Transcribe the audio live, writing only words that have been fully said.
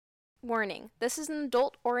Warning, this is an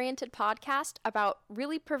adult-oriented podcast about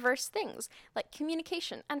really perverse things like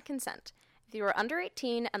communication and consent. If you are under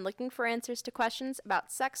 18 and looking for answers to questions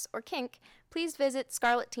about sex or kink, please visit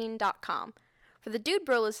scarletteen.com. For the Dude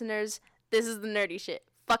Bro listeners, this is the nerdy shit.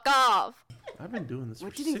 Fuck off! I've been doing this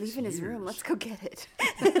What for did he 6 leave in his years. room? Let's go get it.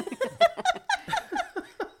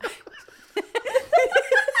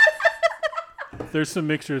 There's some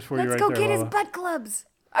mixtures for you Let's right go there, get his Lala. butt clubs.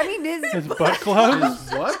 I mean, His butt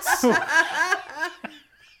clubs? What?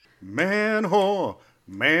 Man whore,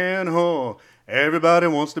 man whore. Everybody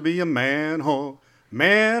wants to be a man whore.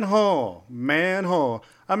 Man whore, man whore.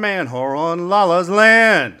 A man whore on Lala's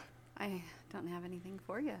land. I don't have anything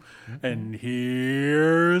for you. And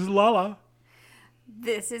here's Lala.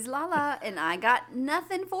 This is Lala, and I got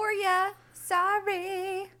nothing for you.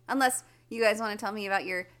 Sorry. Unless you guys want to tell me about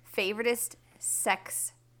your favoritist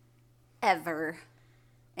sex ever.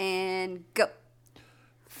 And go.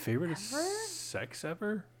 Favorite sex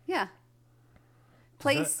ever? Yeah.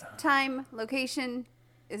 Place, time, location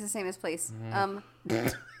is the same as place.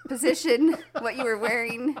 Position, what you were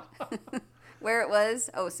wearing, where it was.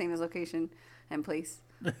 Oh, same as location and place.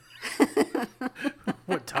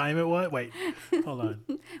 What time it was? Wait, hold on.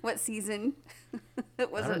 What season?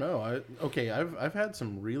 Was I don't it? know. I've had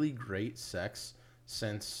some really great sex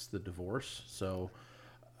since the divorce, so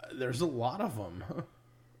there's a lot of them.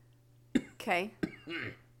 Okay.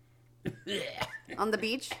 On the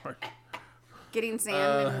beach? Getting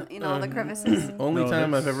sand in all the crevices? Only No,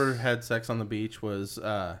 time that's- I've ever had sex on the beach was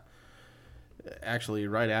actually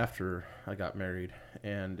right after I got married,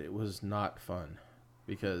 and it was not fun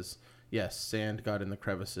because, yes, sand got in the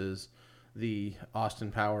crevices. The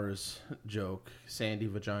Austin Powers joke, sandy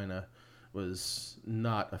vagina, was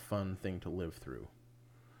not a fun thing to live through.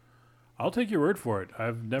 I'll take your word for it.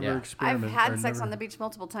 I've never Yeah. I've experimented. had sex on the beach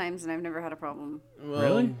multiple times, and I've never had a problem. Well,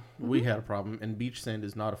 Really? We had a problem, and beach sand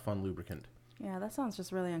is not a fun lubricant. Yeah, that sounds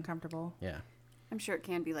just really uncomfortable. Yeah. I'm sure it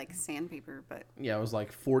can be like sandpaper, but... Yeah, it was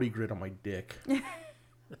like 40 grit on my dick.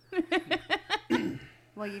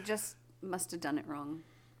 Well, you just must have done it wrong,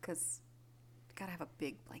 because you gotta have a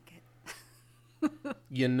big blanket.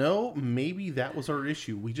 You know, maybe that was our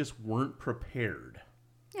issue. We just weren't prepared.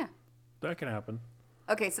 Yeah. That can happen.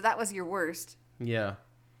 Okay, so that was your worst. Yeah.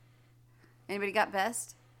 Anybody got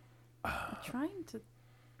best? I'm trying to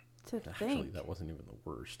Actually, think. that wasn't even the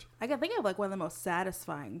worst. I can think of like one of the most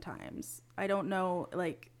satisfying times. I don't know,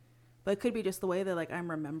 like, but it could be just the way that like I'm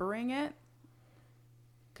remembering it.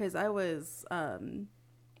 Because I was,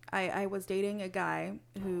 I was dating a guy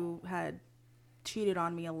who had cheated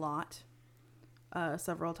on me a lot,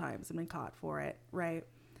 several times, and been caught for it, right?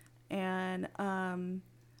 And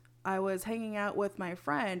I was hanging out with my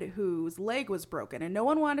friend whose leg was broken, and no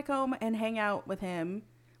one wanted to come and hang out with him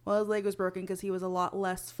while his leg was broken because he was a lot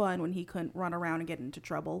less fun when he couldn't run around and get into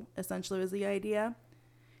trouble, essentially was the idea.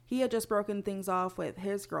 He had just broken things off with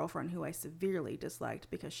his girlfriend, who I severely disliked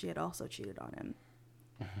because she had also cheated on him.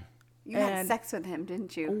 You had And- sex with him,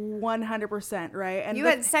 didn't you? 100%, right? And You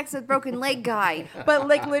had sex with broken leg guy. but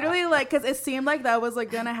like literally like, because it seemed like that was like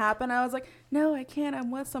gonna happen. I was like, no, I can't. I'm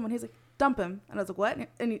with someone. He's like, dump him. And I was like, what?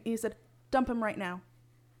 And he said, dump him right now.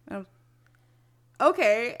 And I was,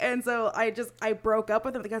 okay. And so I broke up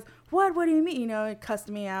with him. The guy's, what do you mean? You know, he cussed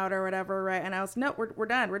me out or whatever, right? And I was, no, we're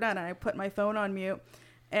done. And I put my phone on mute.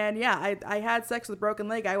 And yeah, I had sex with a broken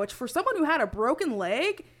leg guy, which for someone who had a broken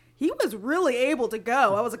leg, he was really able to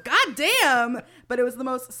go. I was like, God damn. But it was the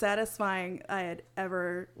most satisfying I had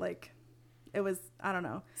ever, like, it was, I don't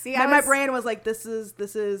know. See, My brain was like, this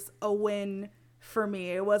is a win for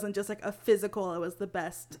me. It wasn't just like a physical, it was the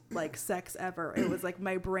best like sex ever. It was like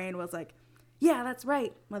my brain was like, yeah, that's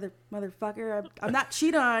right, motherfucker. I'm not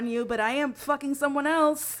cheating on you, but I am fucking someone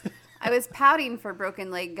else. I was pouting for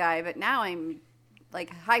broken leg guy, but now I'm like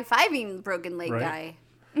high-fiving broken leg Right.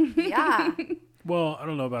 guy. Yeah. Well, I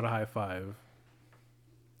don't know about a high five.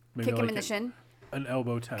 Maybe Kick him like in the shin. an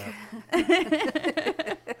elbow tap.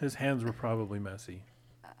 His hands were probably messy.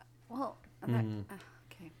 Well,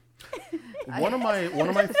 okay. One of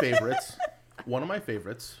my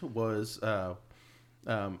favorites was I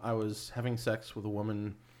was having sex with a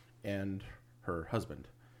woman and her husband,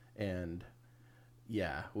 and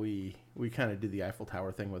yeah, we kind of did the Eiffel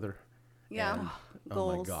Tower thing with her. Yeah. And, oh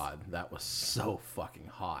my Goals. god, that was so fucking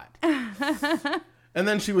hot. And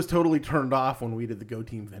then she was totally turned off when we did the Go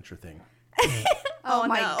Team Venture thing. Oh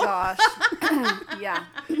my no. gosh. Yeah.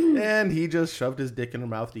 And he just shoved his dick in her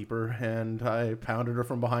mouth deeper, and I pounded her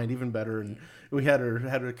from behind even better. And we had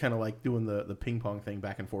her kind of like doing the ping pong thing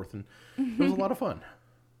back and forth, and it was a lot of fun.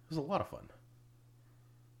 It was a lot of fun.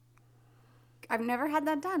 I've never had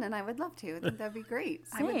that done, and I would love to. I think that'd be great.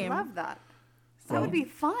 I would Same. love that. That would be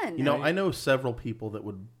fun. You know, I know several people that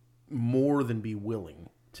would more than be willing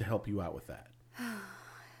to help you out with that.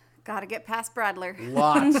 Gotta get past Bradler.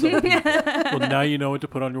 Lots of people. Well, now you know what to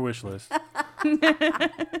put on your wish list.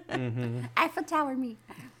 Eiffel Tower me.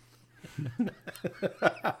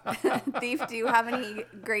 Thief, do you have any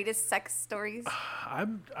greatest sex stories?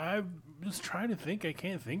 I'm just trying to think. I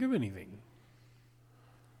can't think of anything.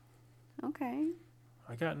 Okay.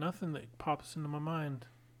 I got nothing that pops into my mind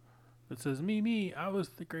that says me. I was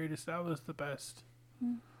the greatest. I was the best.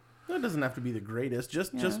 That doesn't have to be the greatest.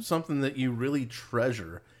 Just something that you really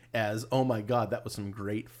treasure as, oh my God, that was some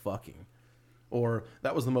great fucking. Or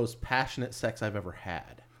that was the most passionate sex I've ever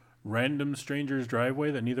had. Random stranger's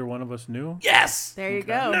driveway that neither one of us knew. Yes! There you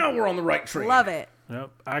go. Now we're on the right train. Love it.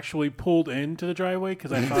 Yep. Actually pulled into the driveway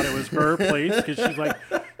because I thought it was her place because she's like,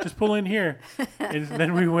 just pull in here. And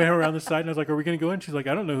then we went around the side and I was like, are we going to go in? She's like,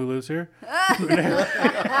 I don't know who lives here.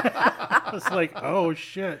 I was like, oh,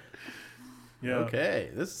 shit. Yeah.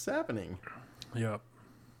 Okay, this is happening. Yep.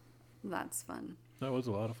 That's fun. That was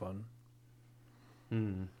a lot of fun.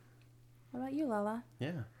 What about you, Lala?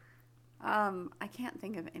 Yeah. I can't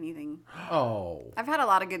think of anything. Oh. I've had a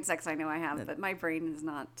lot of good sex, I know I have, but my brain is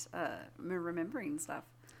not remembering stuff.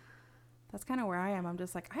 That's kind of where I am. I'm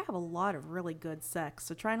just like, I have a lot of really good sex.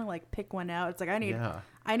 So trying to like pick one out, it's like I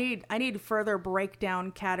need further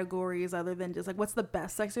breakdown categories other than just like what's the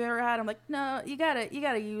best sex you ever had. I'm like, no, you gotta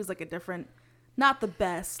use like a different, not the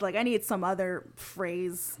best. Like I need some other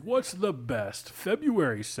phrase. What's the best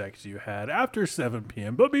February sex you had after 7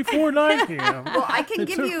 p.m. but before 9 p.m.? Well, I can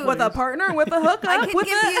give you With a partner, with a hookup. I can with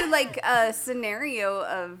give you like a scenario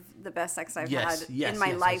of the best sex I've Yes, had yes, in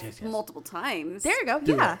my yes, life yes, yes. multiple times. There you go.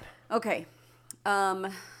 Do yeah. it. Okay.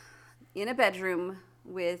 In a bedroom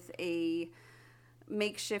with a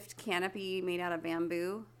makeshift canopy made out of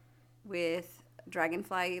bamboo with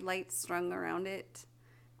dragonfly lights strung around it.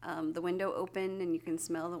 The window open and you can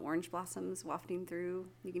smell the orange blossoms wafting through.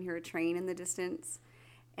 You can hear a train in the distance.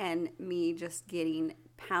 And me just getting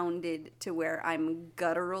pounded to where I'm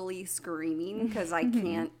gutturally screaming because I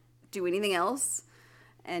can't do anything else.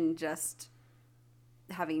 And just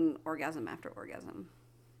having orgasm after orgasm.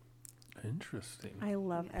 Interesting. I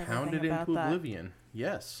love everything Pounded about into that. oblivion.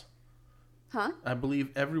 Yes. Huh? I believe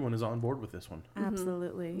everyone is on board with this one.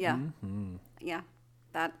 Absolutely. Yeah. Yeah.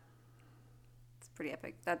 It's pretty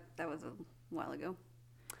epic. That was a while ago.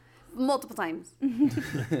 Multiple times.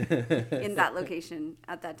 In that location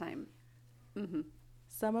at that time.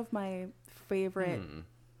 Some of my favorite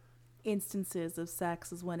instances of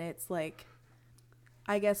sex is when it's like,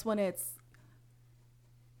 I guess when it's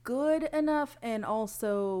good enough and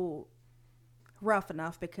also rough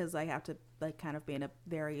enough, because I have to like kind of be in a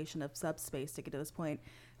variation of subspace to get to this point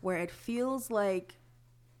where it feels like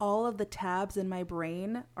all of the tabs in my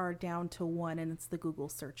brain are down to one and it's the Google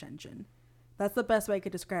search engine. That's the best way I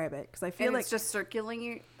could describe it, because I feel And like it's just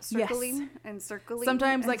circling and circling.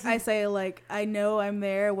 sometimes like I say like I know I'm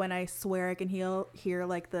there when I swear I can hear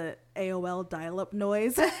like the AOL dial-up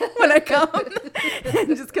noise when I come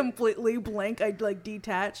and just completely blank. I like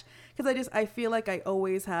detach because I feel like I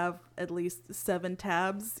always have at least 7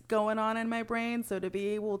 tabs going on in my brain. So to be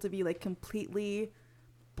able to be like completely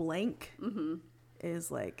blank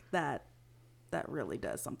is like that really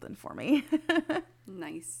does something for me.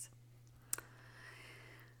 Nice.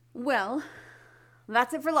 Well,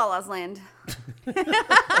 that's it for Lala's Land.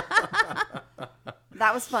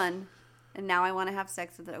 That was fun. And now I want to have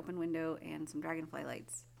sex with an open window and some dragonfly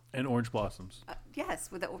lights. And orange blossoms.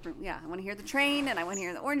 Yes, with the open. Yeah, I want to hear the train and I want to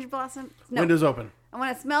hear the orange blossom. No, Windows open. I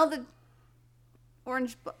want to smell the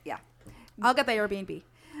orange. Yeah. I'll get the Airbnb.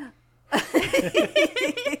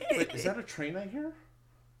 Wait, is that a train I hear?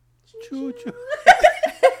 Choo choo.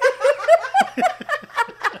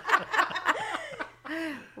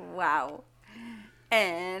 Wow.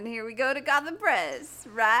 And here we go to Gotham Press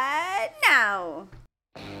right now.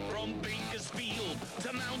 From Bakersfield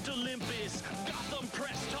to Mount Olympus, Gotham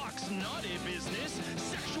Press talks naughty business.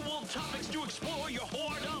 Sexual topics to explore your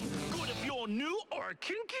whoredom. Good if you're new or a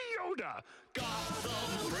kinky Yoda.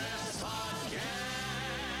 Gotham Press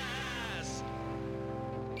Podcast.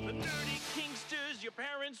 The dirty kinksters your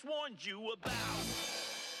parents warned you about.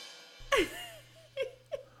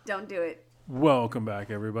 Don't do it. Welcome back,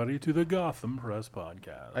 everybody, to the Gotham Press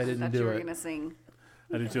Podcast. I didn't Thought do you were it. going to sing.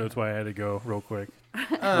 I did too. That's why I had to go real quick.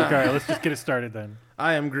 Okay, all right, let's just get it started then.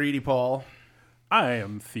 I am Greedy Paul. I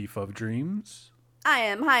am Thief of Dreams. I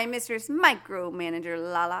am High Mistress Micromanager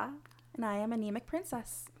Lala. And I am Anemic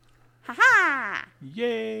Princess. Ha ha!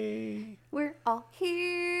 Yay! We're all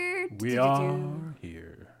here. We are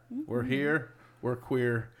here. We're here. We're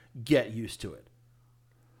queer. Get used to it.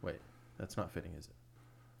 Wait, that's not fitting, is it?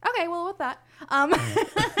 Okay, well, with that,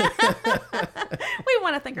 we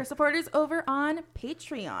want to thank our supporters over on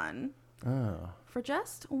Patreon. Oh. For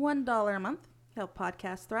just $1 a month, help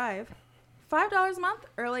podcasts thrive. $5 a month,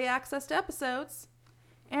 early access to episodes.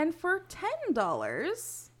 And for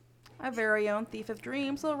 $10, our very own Thief of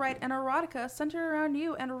Dreams will write an erotica centered around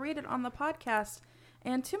you and read it on the podcast.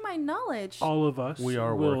 And to my knowledge, All of us We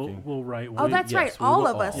are will working. write oh, one. that's yes, right. we All will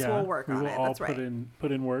of us all. will work we on will it. all That's right.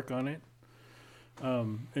 put in work on it.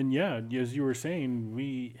 And yeah, as you were saying,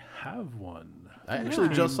 we have one. I actually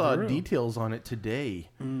just saw Through. details on it today.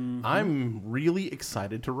 I'm really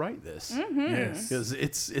excited to write this Yes. because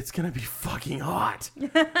it's gonna be fucking hot.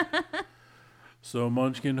 So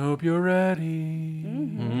Munchkin, hope you're ready.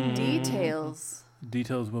 Details.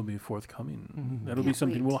 Details will be forthcoming. That'll be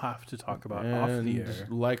something wait. we'll have to talk about off the And air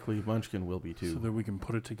likely Munchkin will be so too. that we can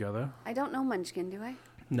put it together. I don't know Munchkin, do I?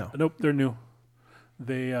 No. Nope, they're new.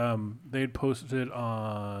 They had posted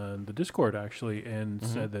on the Discord actually and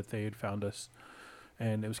said that they had found us,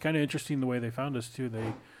 and it was kind of interesting the way they found us too.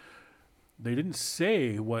 They didn't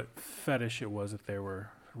say what fetish it was that they were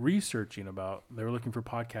researching about. They were looking for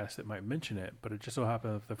podcasts that might mention it, but it just so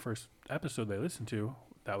happened that the first episode they listened to,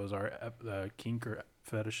 that was our kink or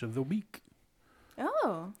fetish of the week.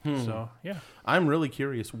 Oh, So yeah, I'm really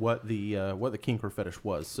curious what the kink or fetish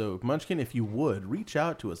was. So Munchkin, if you would reach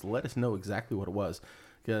out to us, let us know exactly what it was,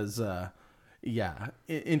 because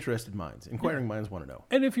interested minds, inquiring minds want to know.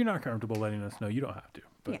 and if you're not comfortable letting us know, you don't have to.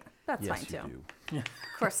 But yeah, that's Yes, fine you too. do. Of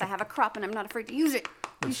course, I have a crop and I'm not afraid to use it.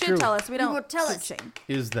 You should true. tell us. We don't will tell kink us. shame.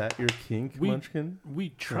 Is that your kink, We- Munchkin? we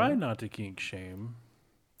try not to kink shame.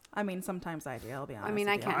 I mean, sometimes I do. I'll be honest. I mean,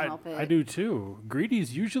 I with you. can't help it. I do too.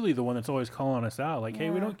 Greedy's usually the one that's always calling us out, like, "Hey,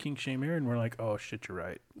 we Yeah. don't kink shame here," and we're like, "Oh shit, you're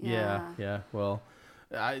right." Yeah. Well,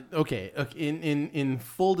 okay. In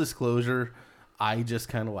full disclosure, I just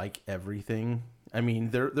kind of like everything. I mean,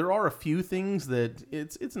 there are a few things that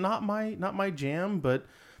it's not my jam, but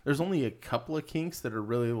there's only a couple of kinks that are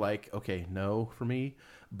really like, okay, no for me.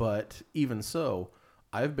 But even so,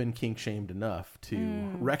 I've been kink shamed enough to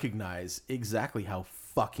recognize exactly how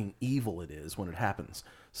fucking evil it is when it happens.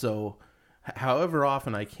 So, however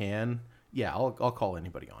often I can, yeah, I'll call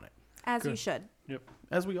anybody on it, As you should. Yep,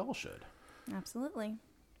 as we all should. Absolutely.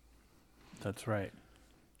 that's right.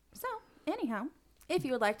 So, anyhow, if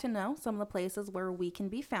you would like to know some of the places where we can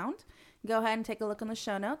be found, go ahead and take a look in the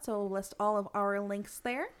show notes. So we'll list all of our links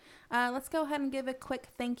there. Let's go ahead and give a quick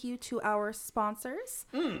thank you to our sponsors.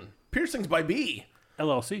 Piercings by B.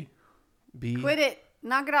 LLC. B. Quit it.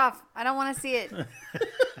 Knock it off. I don't want to see it.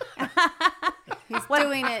 He's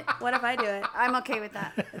doing it. What if I do it? I'm okay with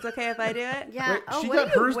that. It's okay if I do it? Yeah. Wait, oh, she what got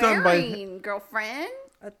are you hers done by- wearing, girlfriend?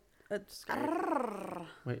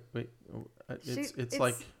 Wait. It's She-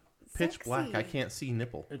 like pitch sexy. black. I can't see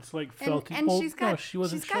nipple. It's like And, felty. and well, she's got. no, she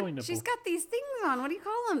wasn't showing nipple. She's got these things on. What do you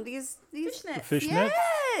call them? These Fishnets. Fishnets,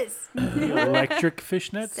 Yes. the electric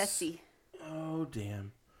fishnets. Sassy. Oh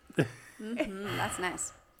damn. That's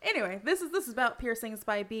nice. Anyway, this is about Piercings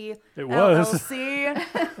by B. It was. LLC.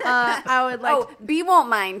 I would like Oh, B won't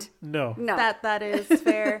mind. No. No. that is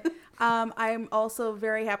fair. I'm also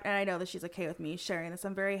very happy, and I know that she's okay with me sharing this.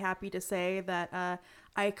 I'm very happy to say that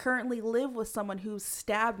I currently live with someone who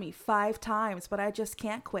stabbed me 5 times, but I just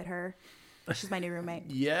can't quit her. She's my new roommate.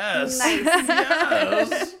 Yes. Nice.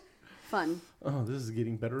 Yes. Fun. Oh, this is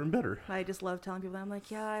getting better and better. I just love telling people that. I'm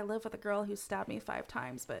like, yeah, I live with a girl who stabbed me 5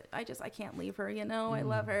 times, but I can't leave her, you know? I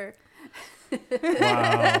love her.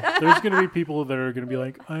 Wow. There's going to be people that are going to be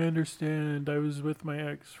like, I understand. I was with my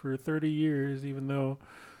ex for 30 years, even though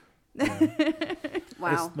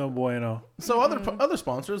Wow. it's no bueno. So other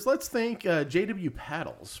sponsors, let's thank JW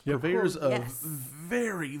Paddles, Yep. purveyors Cool. of Yes.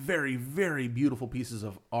 very, very, very beautiful pieces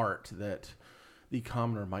of art that the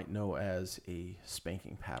commoner might know as a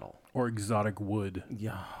spanking paddle. Or exotic wood.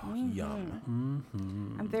 Yeah, yum.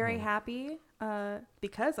 I'm very happy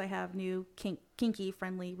because I have new kinky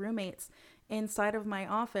friendly roommates. Inside of my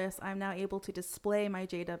office, I'm now able to display my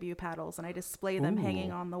JW paddles, and I display them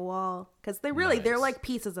hanging on the wall because they're Nice. like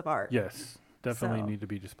pieces of art. Yes. Definitely So- need to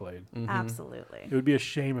be displayed. Absolutely. It would be a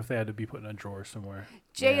shame if they had to be put in a drawer somewhere.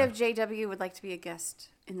 J of JW would like to be a guest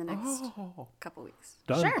in the next Oh, couple weeks.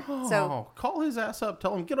 Done. Sure. So- call his ass up.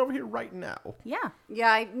 Tell him get over here right now. Yeah.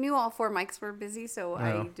 Yeah, I knew all 4 mics were busy, so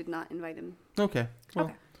I Oh. did not invite him. Okay. Well,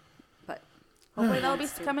 Okay. But Hopefully that'll be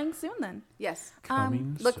coming soon then. yes,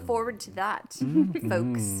 Coming look soon. forward to that,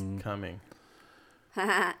 folks. coming.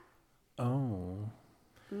 Oh.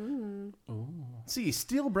 See,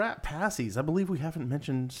 Steel Brat Passies. I believe we haven't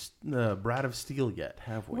mentioned Brat of Steel yet,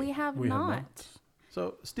 have we? We have We have not. not.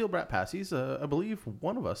 So Steel Brat Passies. I believe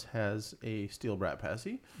one of us has a Steel Brat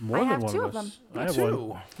Passy. More I than have one two of of us. them. I have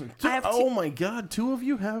one. I have Oh two. my God! 2 of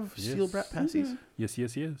you have Steel Yes. Brat Passies. Yes,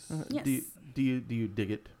 yes, yes. Yes. Do you dig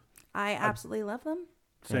it? I absolutely love them.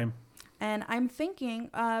 Same. And I'm thinking,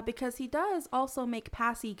 because he does also make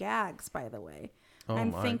passy gags, by the way. Oh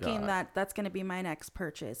I'm my thinking God. that that's going to be my next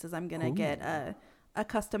purchase, is I'm going to get a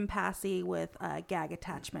custom passy with a gag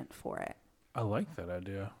attachment for it. I like that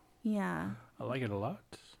idea. Yeah. I like it a lot.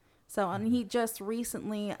 So, and he just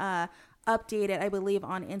recently updated, I believe,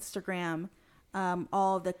 on Instagram,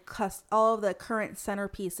 all of the current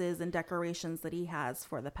centerpieces and decorations that he has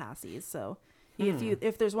for the passies. So,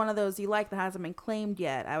 if there's one of those you like that hasn't been claimed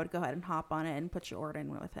yet, I would go ahead and hop on it and put your order in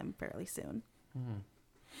with him fairly soon.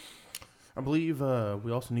 I believe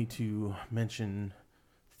we also need to mention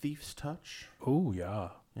Thief's Touch. Oh, yeah.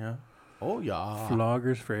 Yeah. Oh yeah.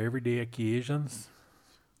 Floggers for everyday occasions.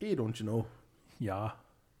 Hey, don't you know? Yeah.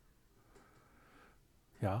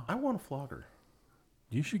 Yeah. I want a flogger.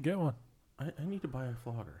 You should get one. I need to buy a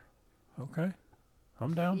flogger. Okay.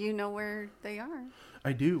 I'm down. You know where they are.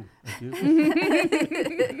 I do.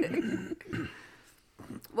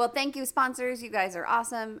 Well, thank you, sponsors. You guys are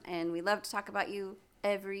awesome, and we love to talk about you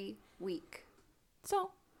every week.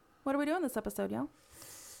 So, what are we doing this episode, y'all?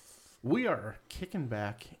 We are kicking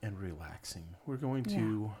back and relaxing. We're going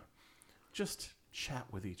to just chat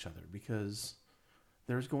with each other because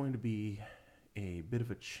there's going to be a bit of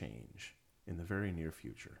a change in the very near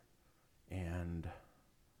future. And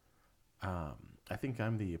I think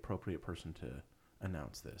I'm the appropriate person to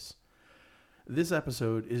announce this. This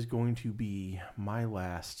episode is going to be my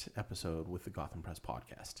last episode with the Gotham Press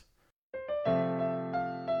podcast.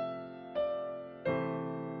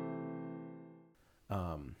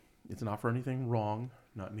 It's not for anything wrong,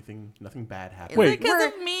 nothing bad happened. Wait. Because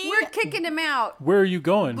of me? We're kicking him out. Where are you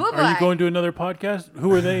going? Are Bye-bye. you going to another podcast?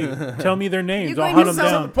 Who are they? Tell me their names. You I'll going hunt to them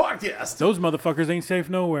some down. Podcast. Those motherfuckers ain't safe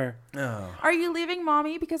nowhere. Are you leaving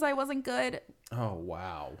mommy because I wasn't good? Oh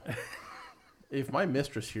wow! If my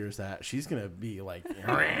mistress hears that, she's gonna be like,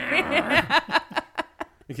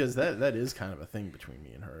 because that is kind of a thing between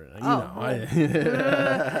me and her. You know,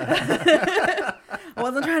 I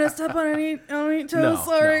wasn't trying to step on any toes. No,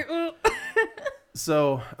 Sorry.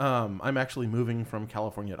 So I'm actually moving from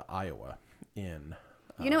California to Iowa. In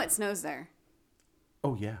You know it snows there.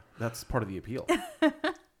 oh yeah, that's part of the appeal.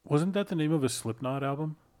 Wasn't that the name of a Slipknot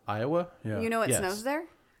album? Iowa, Yeah. You know it Yes. snows there?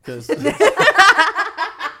 because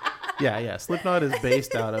yeah, Slipknot is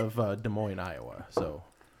based out of Des Moines, Iowa. So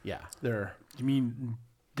yeah, they're You mean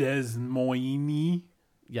Des Moines?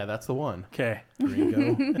 yeah, that's the one. Okay.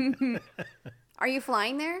 Gringo. Are you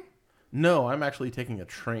flying there? No, I'm actually taking a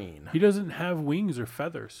train. He doesn't have wings or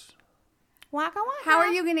feathers. Waka waka. How are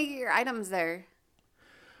you going to get your items there?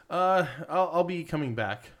 I'll be coming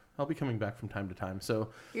back. I'll be coming back from time to time. So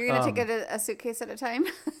You're going to take it a suitcase at a time?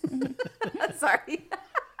 Sorry.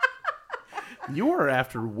 you are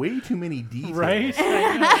after way too many details. Right?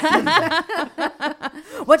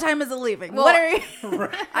 What time is it leaving? Well, What are you?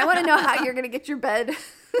 I want to know how you're going to get your bed.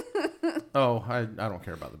 Oh, I don't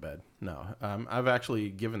care about the bed. No, I've actually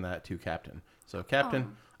given that to Captain. So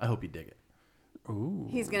Captain, I hope you dig it. Ooh.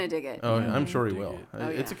 He's going to dig it. Oh, I'm sure he dig will. it. Oh,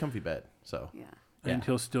 It's a yeah. comfy bed. So Yeah. And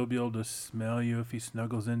he'll still be able to smell you if he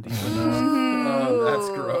snuggles in deep enough. oh, that's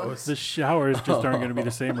gross. The showers just aren't going to be the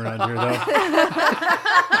same around here, though.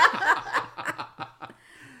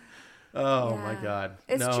 Oh my Yeah. God.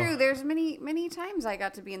 It's No. true. There's many times I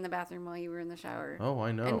got to be in the bathroom while you were in the shower. Oh,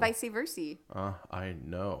 I know. And vice versa. I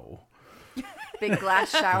know. Big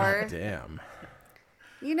glass shower. Damn.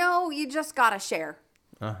 You know, you just got to share.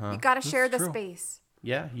 You got to share the true. space.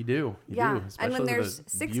 Yeah, you do. You Yeah. do. And especially when with there's a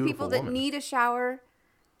 6 beautiful people that woman. need a shower,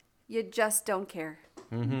 you just don't care.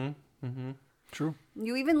 True.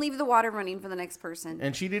 You even leave the water running for the next person.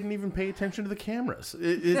 And she didn't even pay attention to the cameras.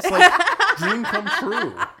 It's like dream come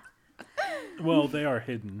true. Well, they are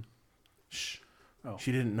hidden. Shh. Oh.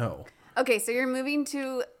 She didn't know. Okay, so you're moving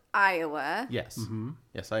to Iowa Yes.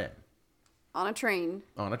 Yes, I am. on a train.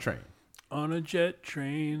 On a train. On a jet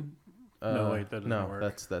train. No, wait, that doesn't no, work.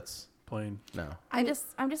 that's Plane. no. I'm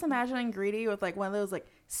just imagining Greedy with like one of those like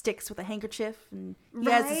sticks with a handkerchief, and he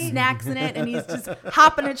has his Right? snacks in it, and he's just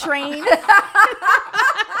hopping a train.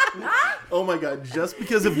 Oh my God! Just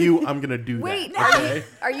because of you, I'm gonna do Wait, that. Okay.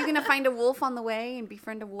 are you going to find a wolf on the way and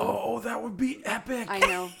befriend a wolf? Oh, that would be epic. I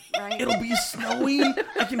know, right? It'll be snowy.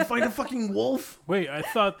 I can find a fucking wolf. Wait, I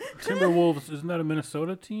thought Timberwolves, isn't that a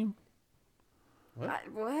Minnesota team?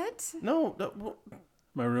 What? No. Well,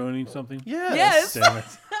 Am I ruining something? yes. Damn it.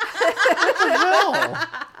 What the hell?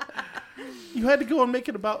 You had to go and make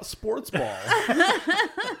it about sports ball.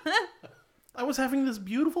 I was having this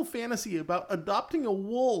beautiful fantasy about adopting a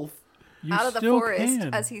wolf. You Out of the still forest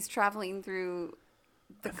can. as he's traveling through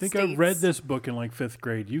the I think states. I read this book in like 5th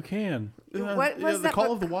grade. You can. What was The that Call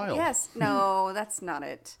book? of the Wild. Yes. No, that's not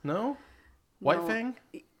it. No? White No. Fang?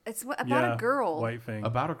 It's about Yeah, a girl. White Fang.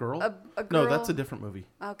 About a girl? A No, girl. that's a different movie.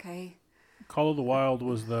 Okay. Call of the Wild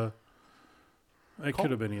was the. It Call-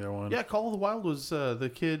 could have been either one. Yeah, Call of the Wild was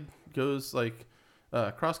the kid goes like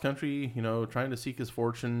cross country, trying to seek his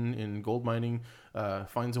fortune in gold mining,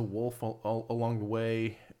 finds a wolf along the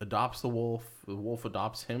way, adopts the wolf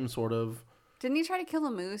adopts him, sort of. Didn't he try to kill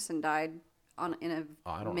a moose and died in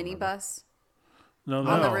I a don't minibus? No, On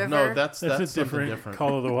no, the No, river? no, that's that's a something different, different.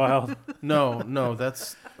 Call of the Wild. No,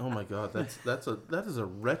 that's oh my god, that is a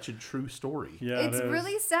wretched true story. Yeah, It's it is.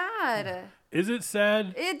 really sad. Is it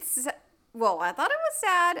sad? Well, I thought it was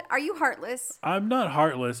sad. Are you heartless? I'm not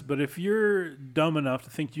heartless, but if you're dumb enough to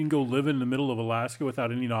think you can go live in the middle of Alaska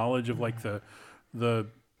without any knowledge of like the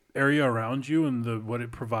area around you and what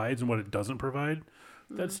it provides and what it doesn't provide,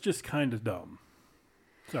 that's just kind of dumb.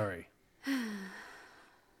 Sorry.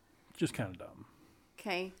 Just kind of dumb.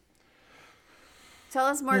 Okay. Tell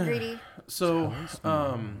us more, Greedy. So,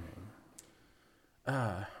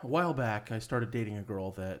 a while back, I started dating a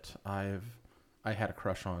girl that I had a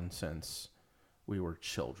crush on since we were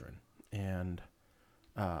children, and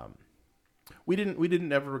we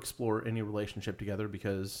didn't ever explore any relationship together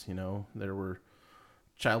because there were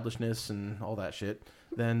childishness and all that shit.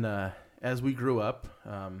 Then, as we grew up,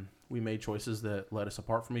 we made choices that led us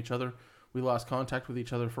apart from each other. We lost contact with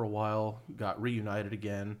each other for a while, got reunited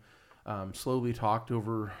again, slowly talked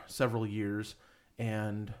over several years,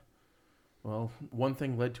 and, well, one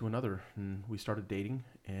thing led to another, and we started dating,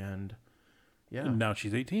 and, yeah. And now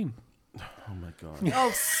she's 18. Oh, my God.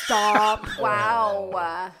 Oh, stop.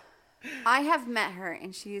 Wow. I have met her,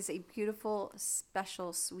 and she is a beautiful,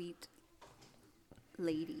 special, sweet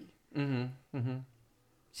lady.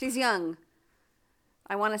 She's young.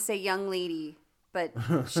 I want to say young lady, but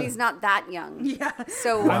she's not that young. Yeah.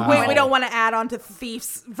 So Wait, we don't want to add on to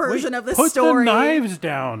Thief's version of the Put story. the knives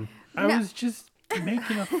down. I No. was just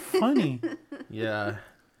making it funny. Yeah.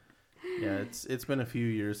 Yeah, it's been a few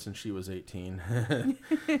years since she was 18.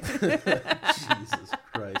 Jesus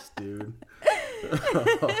Christ, dude.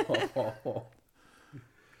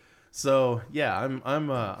 So yeah, I'm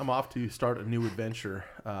off to start a new adventure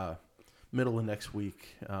middle of next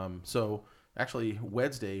week. So actually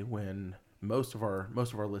Wednesday, when most of our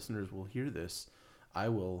listeners will hear this, I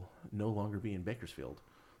will no longer be in Bakersfield.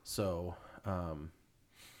 So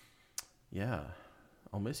yeah,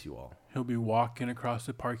 I'll miss you all. He'll be walking across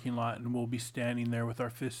the parking lot, and we'll be standing there with our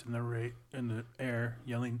fists in the air,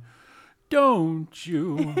 yelling, "Don't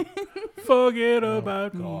you forget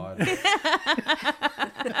about me." God.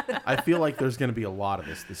 I feel like there's going to be a lot of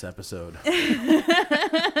this episode.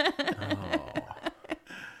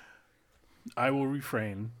 I will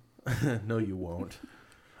refrain. No, you won't.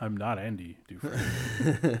 I'm not Andy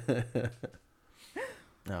Dufresne.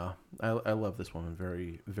 No, I love this woman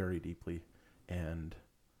very, very deeply, and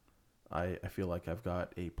I feel like I've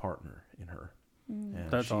got a partner in her, and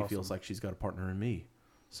That's she awesome. feels like she's got a partner in me.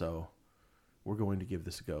 So we're going to give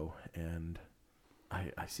this a go, and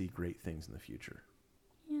I see great things in the future.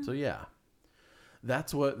 Yeah. So yeah,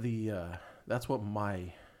 that's what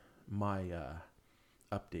my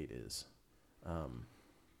update is.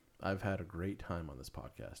 I've had a great time on this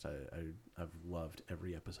podcast. I've loved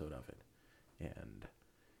every episode of it, and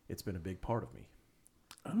it's been a big part of me.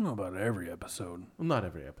 I don't know about every episode. Well, not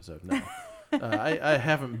every episode, no. I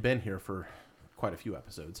haven't been here for quite a few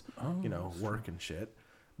episodes, work and shit.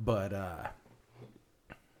 But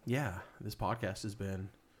yeah, this podcast has been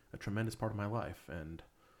a tremendous part of my life, and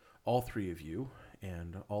all three of you,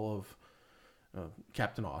 and all of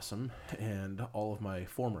Captain Awesome, and all of my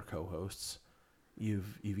former co-hosts,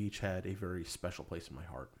 you've each had a very special place in my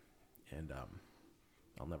heart, and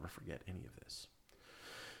I'll never forget any of this.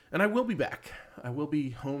 And I will be back. I will be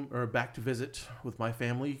home or back to visit with my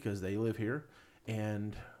family because they live here.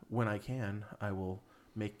 And when I can, I will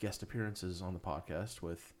make guest appearances on the podcast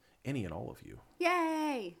with any and all of you.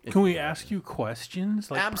 Yay. If Can we you want ask to. you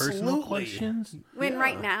questions, like personal Absolutely. questions? When Yeah.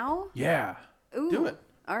 right now? Yeah, Ooh. Do it.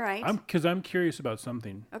 All right. because I'm curious about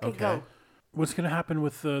something. Okay, go. What's going to happen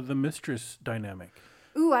with the mistress dynamic?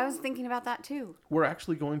 Ooh, I was thinking about that too. We're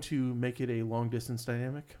actually going to make it a long distance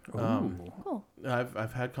dynamic. Cool.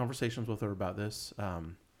 I've had conversations with her about this.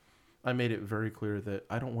 I made it very clear that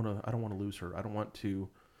I don't want to lose her. I don't want to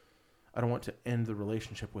end the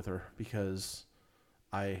relationship with her because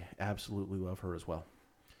I absolutely love her as well.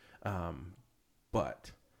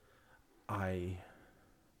 But I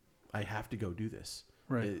have to go do this.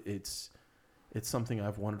 Right. It's something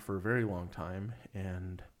I've wanted for a very long time,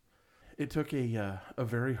 and it took a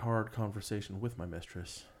very hard conversation with my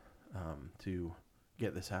mistress to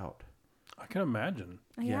get this out. I can imagine.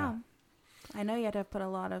 Yeah. I know you had to put a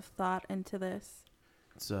lot of thought into this.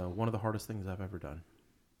 It's one of the hardest things I've ever done.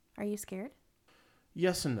 Are you scared?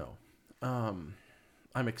 Yes and no.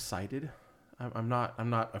 I'm excited. I'm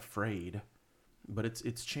not afraid, but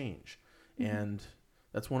it's change, and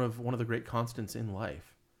that's one of the great constants in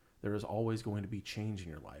life. There is always going to be change in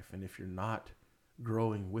your life, and if you're not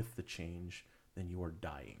growing with the change, then you are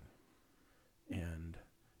dying. And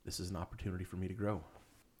this is an opportunity for me to grow.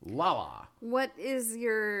 Lala. What is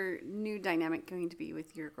your new dynamic going to be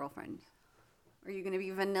with your girlfriend? Are you going to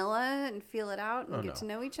be vanilla and feel it out and get to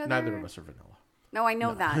know each other? Neither of us are vanilla. No, I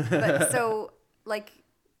know that. But so, like,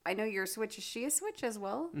 I know you're a switch. Is she a switch as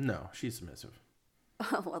well? No, she's submissive.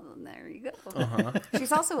 Oh, well, then there you go. Uh-huh.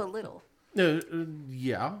 She's also a little.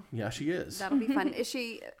 Yeah, she is. That'll be fun. Is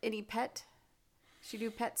she any pet? She do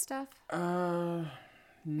pet stuff? No.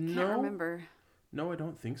 Can't remember. No, I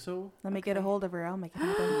don't think so. Let me get a hold of her. I'll make it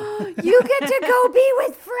happen. You get to go be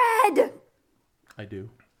with Fred. I do.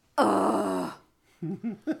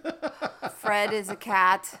 Fred is a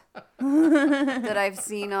cat that I've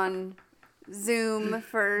seen on Zoom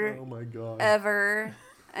for Oh my god. ever,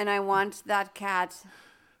 and I want that cat.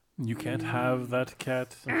 You can't have that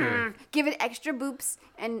cat. Okay. Give it extra boops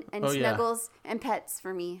and Oh, yeah. snuggles and pets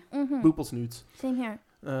for me. Boople snoots. Same here.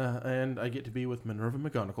 And I get to be with Minerva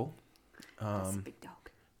McGonagall. That's a big dog.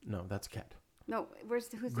 No, that's a cat. No, who's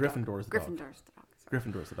the dog? Gryffindor's the dog. Gryffindor's the dog. Sorry.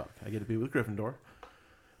 Gryffindor's the dog. I get to be with Gryffindor,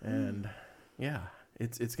 and yeah,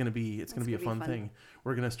 it's gonna be a gonna be fun fun. thing.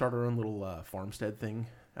 We're gonna start our own little farmstead thing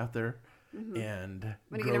out there, and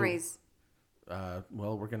What are you gonna raise?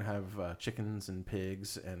 Well, we're gonna have chickens and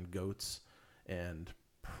pigs and goats, and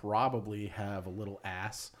probably have a little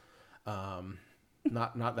ass.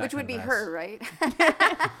 Not that. Which would kind be of ass. her, right?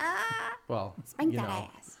 Well, Spank you that know,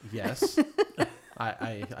 ass. yes.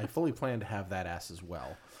 I fully plan to have that ass as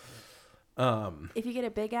well. If you get a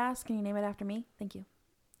big ass, can you name it after me? Thank you.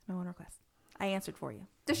 My one request. I answered for you.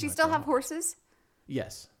 Does she still have horses?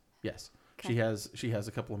 Yes. Okay. She has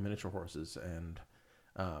a couple of miniature horses, and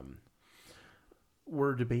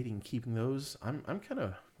we're debating keeping those. I'm kind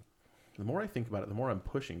of, the more I think about it, the more I'm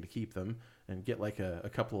pushing to keep them and get like a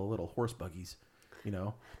couple of little horse buggies, you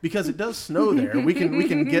know, because it does snow there. We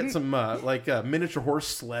can get some miniature horse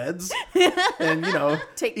sleds, and you know,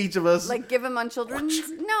 Take each of us like give them on children's?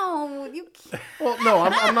 No, you can't. Well, no,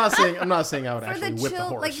 I'm not saying I would For actually the whip the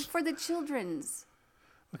horse. like for the children's.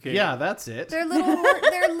 Okay. Yeah, that's it. They're little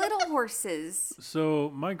they're little horses. So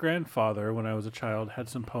my grandfather, when I was a child, had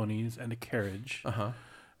some ponies and a carriage,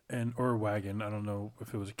 or a wagon. I don't know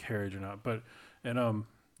if it was a carriage or not, but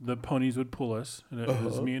the ponies would pull us, and it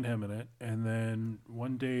was me and him in it. And then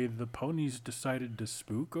one day the ponies decided to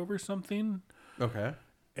spook over something, Okay.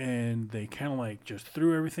 and they kind of like just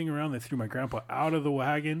threw everything around. They threw my grandpa out of the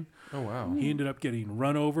wagon. Oh wow. He ended up getting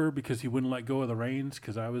run over because he wouldn't let go of the reins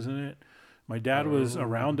because I was in it. My dad was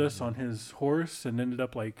around us on his horse and ended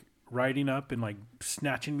up like riding up and like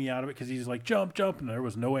snatching me out of it because he's like, jump, and there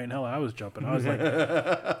was no way in hell I was jumping. I was like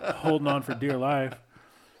holding on for dear life.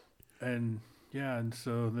 And yeah, and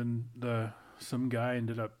so then some guy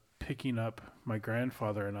ended up picking up my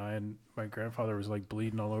grandfather and I, and my grandfather was like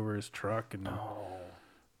bleeding all over his truck. And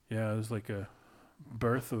yeah, it was like a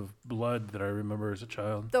birth of blood that I remember as a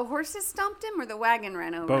child. The horses stomped him or the wagon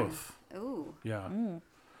ran over Both. him? Ooh. Yeah.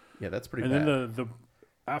 Yeah, that's pretty And bad. then the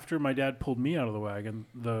after my dad pulled me out of the wagon,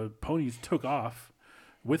 the ponies took off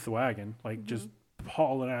with the wagon, like just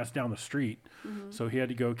hauling ass down the street. So he had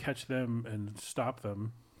to go catch them and stop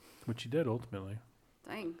them, which he did ultimately.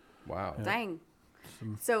 Dang. Wow. Dang.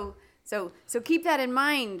 So keep that in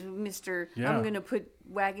mind, Mr. Yeah. I'm gonna put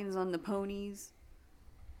wagons on the ponies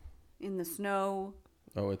in the snow,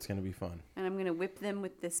 Oh, it's gonna be fun. and I'm gonna whip them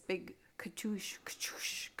with this big kachoosh,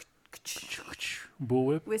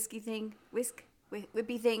 Bullwhip. whiskey thing,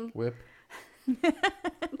 whippy thing. Whip.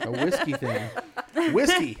 A whiskey thing.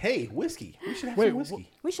 Whiskey. Hey, whiskey. We should have Wait, some whiskey.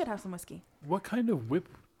 We should have some whiskey. What kind of whip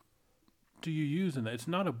do you use in that? It's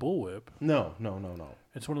not a bullwhip. No.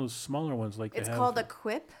 It's one of those smaller ones like It's they have. called a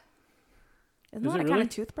quip. Isn't Is that it a kind really? of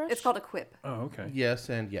toothbrush? It's called a quip. Oh, okay. Yes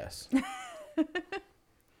and yes.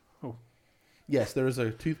 Oh. Yes, there is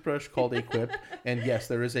a toothbrush called a quip, and yes,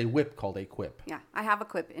 there is a whip called a quip. Yeah, I have a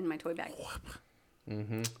quip in my toy bag.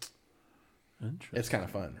 Interesting. It's kind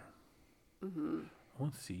of fun.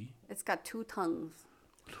 Let's see. It's got 2 tongues.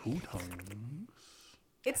 Two tongues.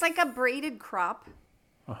 It's like a braided crop,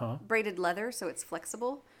 Uh-huh. braided leather, so it's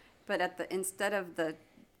flexible. But instead of the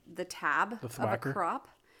tab of a thwacker? crop,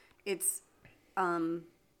 it's A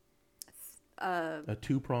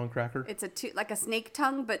 2-prong cracker. It's like a snake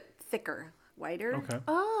tongue, but thicker, wider. Okay.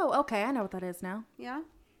 Oh, okay. I know what that is now. Yeah.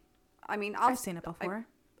 I mean, I've seen it before.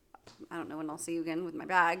 I don't know when I'll see you again with my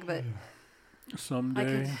bag, but I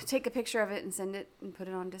Someday. could take a picture of it and send it and put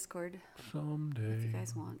it on Discord if Someday. you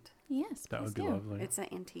guys want. Yes, That would be please do. lovely. It's an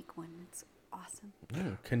antique one. It's awesome.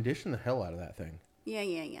 Yeah, condition the hell out of that thing.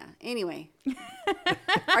 Yeah. Anyway,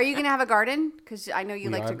 are you gonna have a garden? Because I know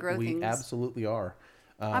you like to grow we things. absolutely are.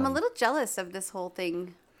 I'm a little jealous of this whole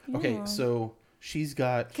thing. Okay, so she's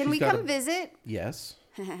got. Can we come visit? Yes,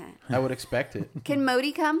 I would expect it. Can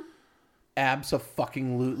Modi come?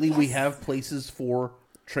 Abso-fucking-lutely. We have places for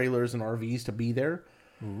trailers and RVs to be there.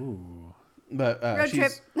 Ooh. But Road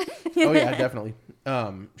trip. Oh yeah, definitely.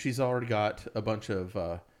 She's already got a bunch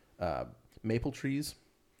of maple trees,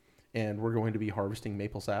 and we're going to be harvesting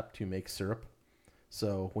maple sap to make syrup.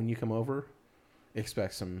 So when you come over,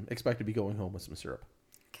 expect to be going home with some syrup.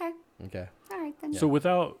 Okay. Okay. All right then. So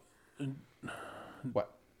without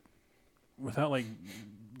What? like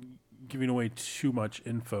giving away too much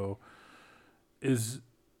info, is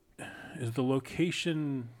the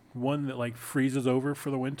location one that like freezes over for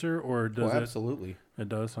the winter, or does Absolutely. it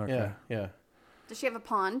does? Okay. Yeah. Does she have a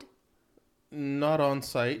pond? Not on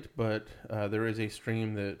site, but there is a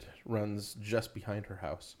stream that runs just behind her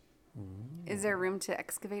house. Is there room to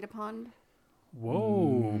excavate a pond?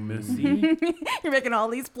 Whoa, Missy. You're making all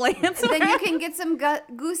these plans. Then you can get some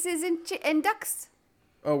gooses and ducks.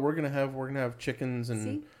 Oh, we're gonna have chickens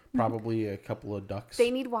and See? probably a couple of ducks.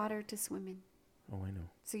 They need water to swim in, Oh, I know.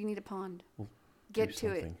 so you need a pond. We'll Get do to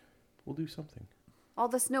it. something. We'll do something, All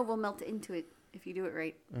the snow will melt into it if you do it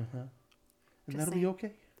right. and Just that'll saying. be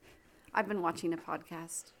okay. I've been watching a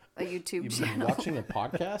podcast, a YouTube You've been channel watching a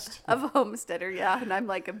podcast. of a homesteader, yeah, and I'm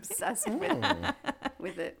like obsessed Oh.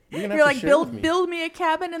 with it. You're, gonna You're have like, to share with me. build me a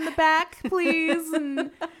cabin in the back, please.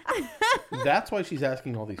 And That's why she's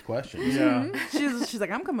asking all these questions. Yeah. she's like,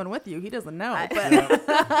 I'm coming with you. He doesn't know, but It's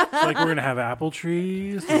like we're gonna have apple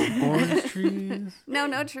trees, and orange trees.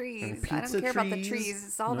 No trees. And I don't pizza care about the trees? trees.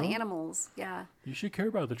 It's all the No? animals. Yeah, You should care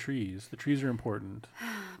about the trees. The trees are important.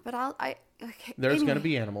 but okay. There's anyway. going to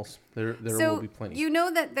be animals. There So will be plenty. you know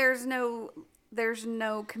that there's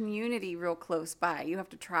no community real close by. You have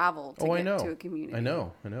to travel to I get know. to a community. I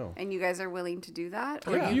know. And you guys are willing to do that,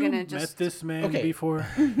 or Yeah. are Have you you gonna met just? this man Okay. before?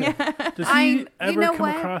 Does I- he you ever know come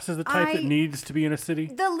what? across as the type that I- needs to be in a city?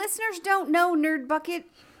 The listeners don't know Nerd Bucket.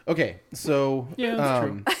 Okay, so Yeah, that's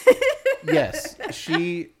true. yes,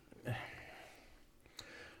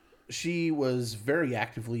 she was very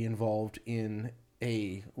actively involved in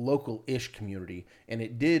a local-ish community, and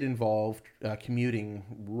it did involve commuting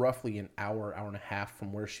roughly an hour and a half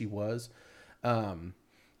from where she was.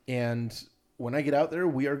 And when I get out there,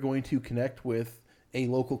 we are going to connect with a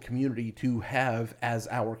local community to have as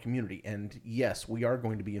our community. And yes, we are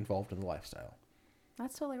going to be involved in the lifestyle.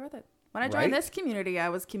 that's totally worth it. When I Right? joined this community, I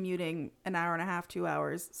was commuting an hour and a half, 2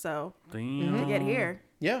 hours. So Damn. to get here,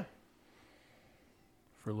 Yeah.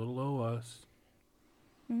 For little old us.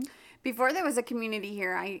 Before there was a community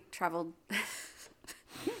here, I traveled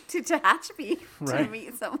to Tehachapi to Right.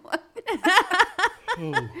 meet someone.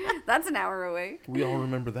 That's an hour away. We all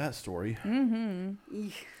remember that story.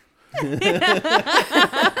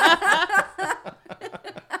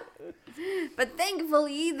 But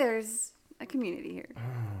thankfully, there's a community here.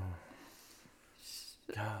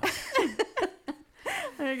 God.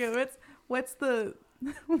 there you go. What's the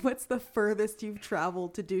furthest you've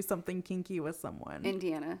traveled to do something kinky with someone?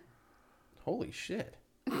 Indiana. Holy shit.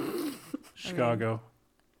 Chicago.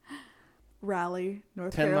 Raleigh,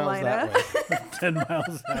 North 10 miles Carolina. that way. 10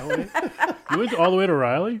 miles that way. You went all the way to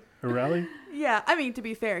Riley? Or Raleigh? Yeah, I mean, to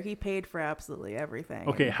be fair, he paid for absolutely everything.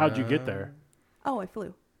 Okay, how'd you get there? Oh, I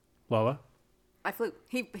flew. Lala? I flew.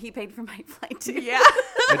 He paid for my flight too. Yeah.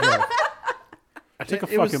 I drove. I took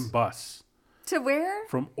a It was- fucking bus To where?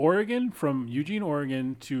 from Eugene,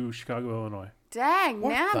 Oregon to Chicago, Illinois. Dang,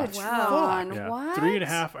 What the Navatron. Yeah. What?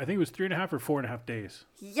 3.5, I think it was 3.5 or 4.5 days.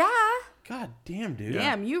 Yeah. God damn, dude.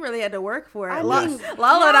 Damn, you really had to work for it. I La- mean,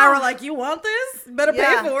 Lala and I yeah. were like, you want this? Better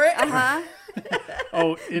Yeah. pay for it. Uh-huh.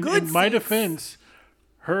 Oh, Good in my seats. defense,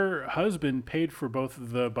 her husband paid for both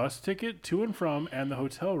the bus ticket to and from and the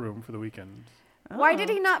hotel room for the weekend. Why did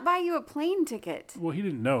he not buy you a plane ticket? Well, he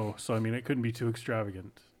didn't know, so I mean, it couldn't be too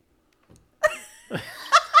extravagant.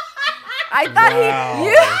 I thought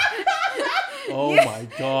Oh my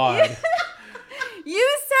god.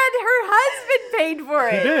 you said her husband paid for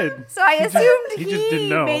He it. did. So I assumed he just didn't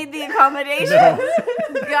know. made the accommodations. No.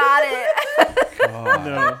 Got it.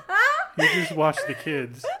 No. He just watched the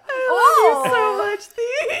kids. Oh, So much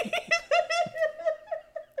thing.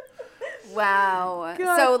 Wow.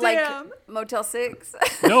 God so damn. like Motel 6.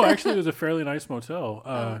 No, actually, it was a fairly nice motel.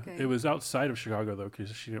 okay. It was outside of Chicago, though, because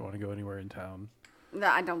she didn't want to go anywhere in town. No,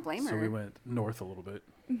 I don't blame So her. we went north a little bit.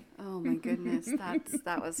 Oh my goodness,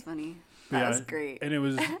 that was funny. But That yeah, was great. And it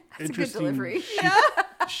was That's a good interesting. delivery.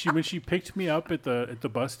 She when she picked me up at the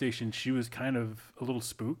bus station, she was kind of a little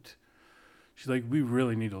spooked. She's like, "We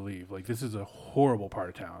really need to leave. Like, this is a horrible part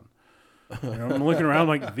of town." And I'm looking around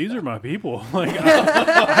like, "These are my people. Like,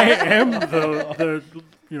 I am the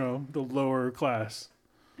the lower class.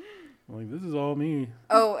 I'm like, this is all me."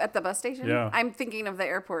 Oh, at the bus station? Yeah. I'm thinking of the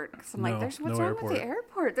airport. 'Cause I'm No, like, what's no wrong with the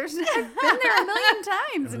airport. airport? I've been there a million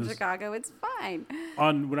times in was- Chicago. It's fine.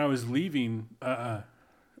 When I was leaving,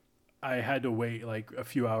 I had to wait like a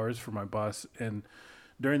few hours for my bus, and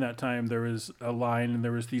during that time there was a line, and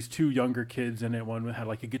there was these two younger kids in it. One had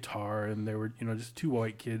like a guitar, and they were just two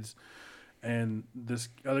white kids, and this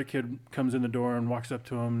other kid comes in the door and walks up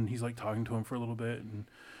to him, and he's like talking to him for a little bit, and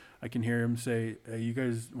I can hear him say, "Hey, you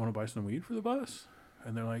guys want to buy some weed for the bus?"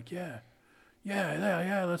 And they're like, yeah,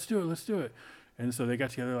 let's do it. And so they got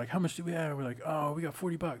together, like, "How much do we have?" We're like, "Oh, we got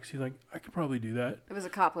 $40. He's like, "I could probably do that." It was a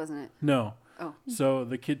cop, wasn't it? No. Oh. So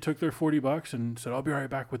the kid took their $40 and said, "I'll be right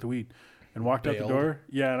back with the weed," and walked out the Bailed. door.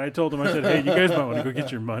 Yeah, and I told him, I said, "Hey, you guys might want to go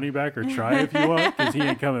get your money back or try if you want, because he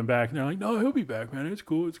ain't coming back." And they're like, "No, he'll be back, man. It's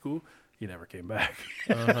cool. He never came back.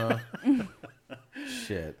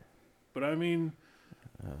 Shit. But I mean,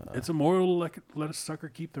 it's immoral to let a sucker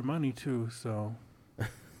keep their money too. So,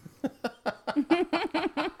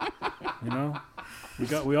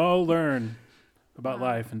 we all learn about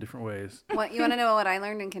life in different ways. What, you want to know what I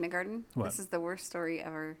learned in kindergarten? What? This is the worst story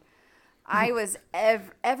ever. I was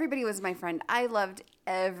everybody was my friend. I loved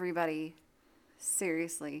everybody,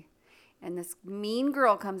 seriously. And this mean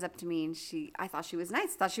girl comes up to me, and I thought she was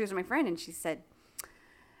nice. Thought she was my friend, and she said,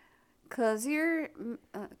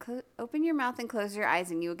 open your mouth and close your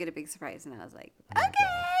eyes, and you will get a big surprise. And I was like, okay.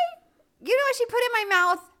 You know what she put in my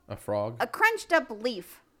mouth? A frog? A crunched up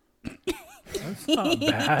leaf. That's not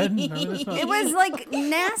bad. I mean, that's not, It was like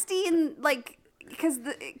nasty and like because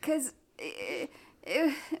it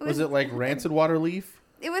Was it like rancid water leaf?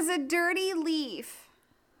 It was a dirty leaf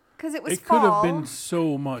because it was it could have fall. been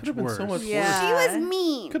so much Could have been worse. so much Yeah. She was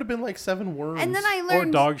mean. Could have been like 7 worms. And then I Or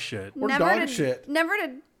learned dog shit. Or never dog to, shit. Never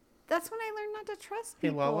to. That's when I learned not to trust Hey,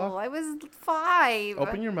 people. Lala. I was 5.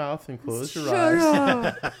 Open your mouth and close your Shut eyes.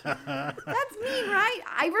 up. That's mean, right?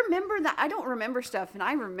 I remember that. I don't remember stuff, and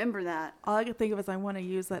I remember that. All I can think of is I want to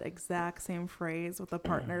use that exact same phrase with a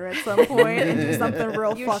partner at some point and do something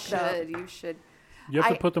real You fucked should. up. You should. You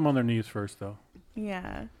have I- to put them on their knees first, though.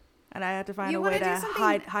 Yeah. And I had to find You a way wanna do to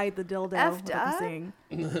something hide the dildo effed with the up? thing.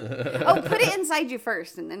 Oh, put it inside you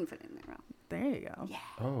first, and then put it in their mouth. There you go. Yeah.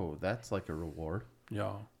 Oh, that's like a reward.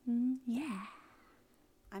 Yeah. Yeah.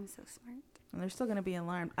 I'm so smart. And they're still going to be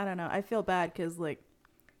alarmed. I don't know. I feel bad because, like,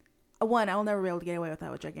 one, I'll never be able to get away with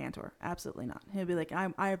that with Gigantor. Absolutely not. He'll be like,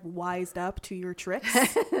 I've wised up to your tricks.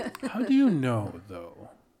 How do you know, though?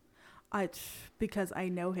 Because I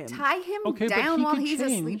know him. Tie him Okay, down but he while could he's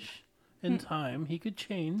change asleep. in time. He could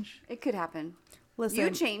change. It could happen. Listen, You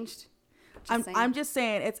changed. Just saying. I'm just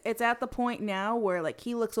saying it's at the point now where like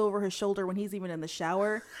he looks over his shoulder when he's even in the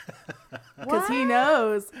shower because he What?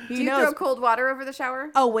 knows Do you knows. throw cold water over the shower?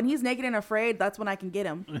 Oh, when he's naked and afraid, that's when I can get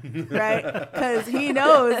him, right? Because he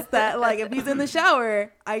knows that like if he's in the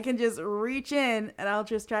shower, I can just reach in and I'll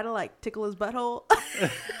just try to like tickle his butthole.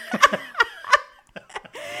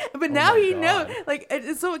 But now my he God. knows, like,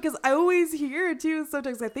 it's so because I always hear too.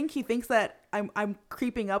 Sometimes I think he thinks that I'm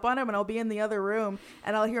creeping up on him, and I'll be in the other room,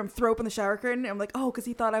 and I'll hear him throw open the shower curtain. And I'm like, oh, because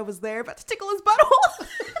he thought I was there, about to tickle his butthole.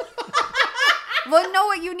 Well, no,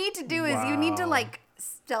 what you need to do is you need to Wow. like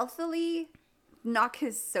stealthily knock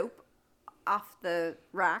his soap off the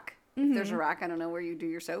rack. If there's a rack, I don't know where you do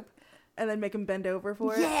your soap. And then make him bend over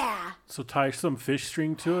for it. Yeah. So tie some fish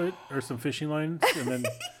string to it or some fishing lines, and then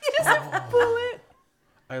Pull it.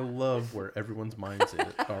 I love where everyone's minds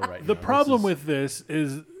are right now. the This problem is- with this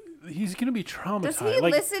is he's gonna be Does traumatized. he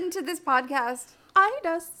Like listen to this podcast? He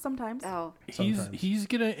does sometimes. Oh, Sometimes. he's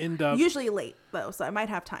gonna end up. Usually late though, so I might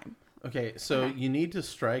have time. Okay, so you need to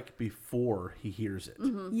strike before he hears it.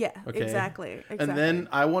 Yeah, Okay. exactly. And then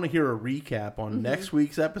I want to hear a recap on next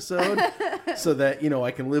week's episode so that,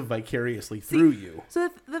 I can live vicariously through you. So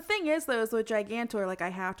the thing is though, is with Gigantor, like I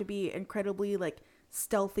have to be incredibly like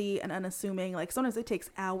stealthy and unassuming. Like sometimes it takes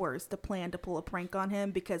hours to plan to pull a prank on him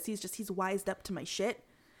because he's wised up to my shit.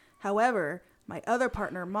 However, my other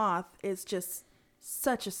partner Moth is just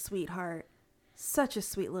such a sweetheart, such a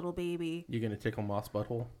sweet little baby. You going to tickle Moth's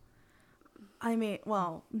butthole? I mean,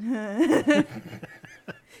 well,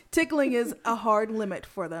 Tickling is a hard limit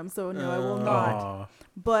for them, so no, I will not. Aw.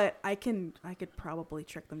 But I could probably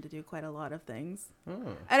trick them to do quite a lot of things. Oh.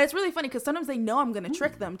 And it's really funny because sometimes they know I'm going to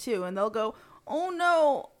trick them too, and they'll go, "Oh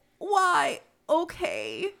no, why?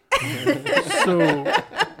 Okay." So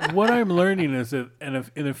what I'm learning is that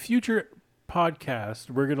in a future podcast,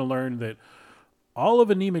 we're going to learn that all of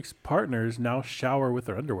Anemic's partners now shower with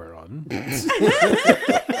their underwear on.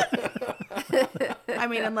 I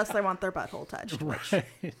mean, unless they want their butthole touched. Right.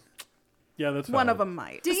 Yeah, that's One valid. of them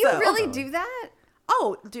might. Do you So- really do that?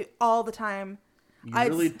 Oh, do all the time. You I'd-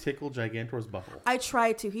 really tickle Gigantor's butthole. I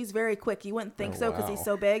try to. He's very quick. You wouldn't think Oh, so because he's wow.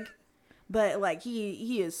 so big, but like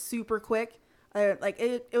he is super quick. Like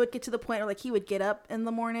it would get to the point where like he would get up in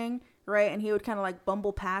the morning, right, and he would kind of like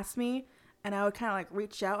bumble past me, and I would kind of like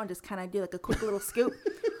reach out and just kind of do like a quick little scoop,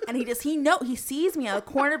 and he sees me out of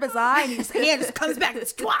the corner of his eye, and his hand just comes back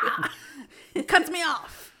and cuts me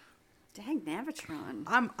off. Dang, Navatron.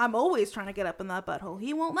 I'm always trying to get up in that butthole.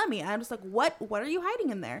 He won't let me. I'm just like, what are you hiding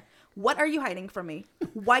in there? What are you hiding from me?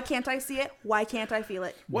 Why can't I see it? Why can't I feel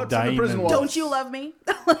it? What's in the prison Diamond. walls? Don't you love me?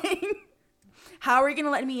 Like, how are you going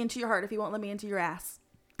to let me into your heart if you won't let me into your ass?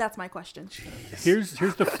 That's my question. Here's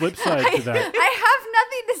the flip side to that. I have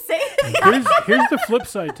nothing to say to that. Here's the flip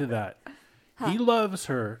side to that. He loves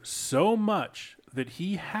her so much that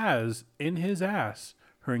he has in his ass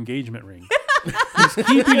her engagement ring. He's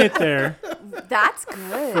keeping it there That's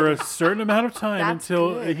good. for a certain amount of time That's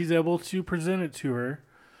until good. he's able to present it to her.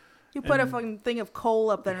 You put a fucking thing of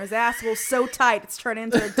coal up there and his ass will so tight it's turned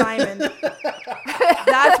into a diamond.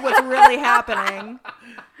 That's what's really happening.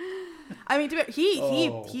 I mean,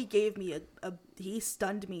 he gave me he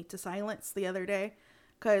stunned me to silence the other day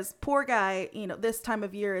because poor guy, this time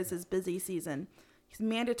of year is his busy season. He's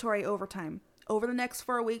mandatory overtime. Over the next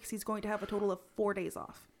 4 weeks, he's going to have a total of 4 days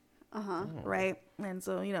off. Right. And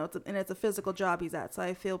so, it's a physical job he's at. So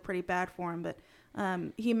I feel pretty bad for him. But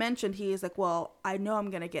he mentioned he's like, well, I know I'm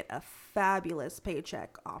going to get a fabulous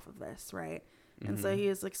paycheck off of this. Right. And so he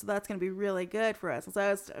was like, so that's going to be really good for us. And so I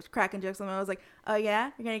was cracking jokes. And I was like, oh, yeah,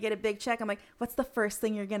 you're going to get a big check. I'm like, what's the first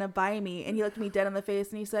thing you're going to buy me? And he looked me dead in the face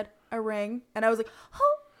and he said, a ring. And I was like,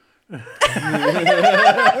 oh.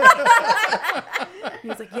 He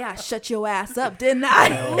was like, yeah, shut your ass up, didn't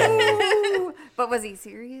I? Ooh. But was he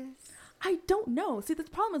serious? I don't know. See, the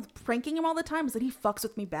problem with pranking him all the time is that he fucks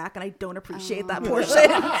with me back, and I don't appreciate Oh. that portion.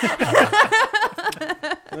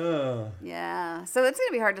 Yeah. So it's going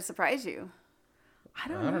to be hard to surprise you. I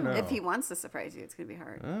don't I don't know. know. If he wants to surprise you, it's going to be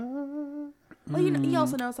hard. Well, he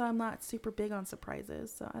also knows that I'm not super big on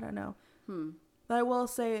surprises, so I don't know. But I will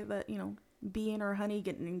say that, Bee and her honey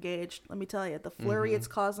getting engaged, let me tell you, the flurry it's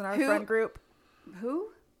caused in our Who? friend group. Who?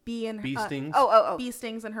 Bee and Bee stings. Oh. Bee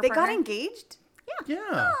Stings and her They partner. got engaged? Yeah.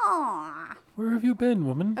 Aw. Where have you been,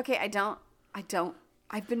 woman? Okay, I don't.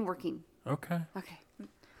 I've been working. Okay. Okay.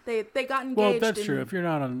 They got engaged. Well, that's in- true. If you're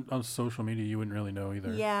not on social media, you wouldn't really know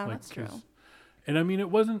either. Yeah, that's true. And I mean, it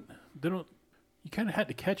wasn't. You kind of had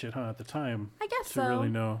to catch it, huh? At the time, I guess to so. really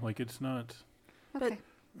know. Like, it's not.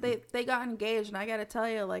 But they got engaged, and I got to tell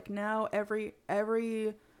you, like, now every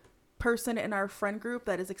person in our friend group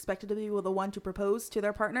that is expected to be the one to propose to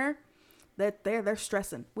their partner, that they're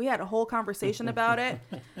stressing. We had a whole conversation about it.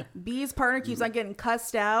 Bee's partner keeps on getting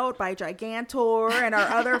cussed out by Gigantor and our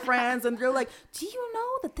other friends, and they're like, "Do you know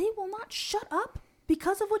that they will not shut up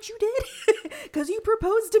because of what you did? Because you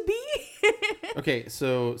proposed to Bee?" Okay,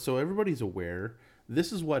 so everybody's aware.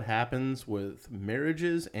 This is what happens with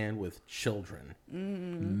marriages and with children.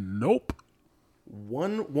 Nope.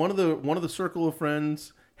 One of the circle of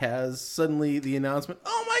friends has suddenly the announcement,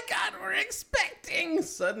 "Oh my God, we're expecting!"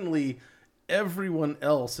 Suddenly, everyone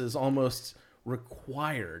else is almost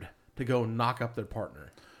required to go knock up their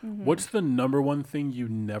partner. What's the number one thing you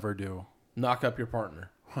never do? Knock up your partner.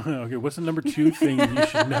 Okay, what's the number two thing you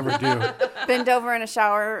should never do? Bend over in a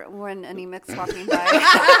shower when Anemic's walking by.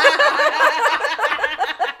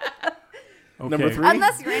 Okay. Number three.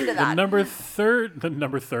 Unless you're into The that. number three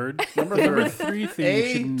thing you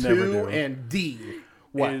A, should never 2, do and D.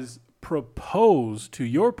 What? is propose to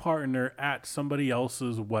your partner at somebody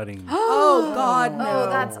else's wedding. Oh God, no! Oh,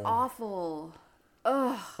 that's awful.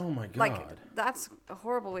 Oh my God. Like, that's a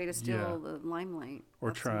horrible way to steal Yeah. the limelight. Or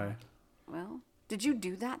That's try. Well, did you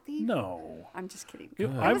do that, Thee? No. I'm just kidding.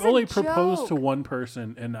 I've was a only proposed to joke. one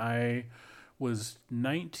person, and I was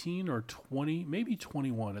 19 or 20, maybe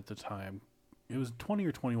 21 at the time. It was 20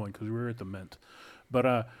 or 21 because we were at the Mint.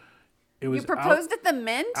 But it was You proposed at the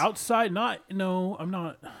Mint? outside. No, I'm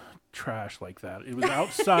not trash like that. It was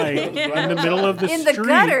outside in the middle of the in street. the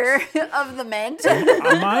gutter of the Mint?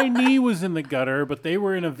 My knee was in the gutter, but they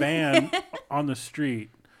were in a van on the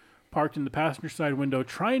street. parked in the passenger side window,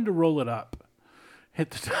 trying to roll it up. Hit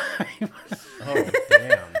the time. Oh,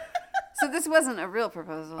 damn. So this wasn't a real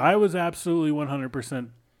proposal. I was absolutely 100%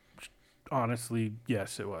 honestly,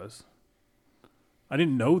 yes, it was. I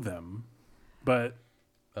didn't know them, but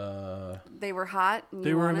They were hot. And they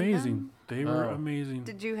you were wanted amazing. them? They were amazing.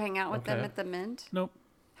 Did you hang out with them Okay. at the Mint? Nope,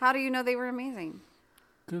 How do you know they were amazing?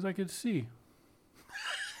 because I could see.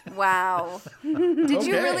 Wow. Did you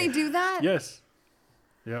Okay. really do that? Yes.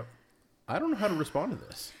 Yep. I don't know how to respond to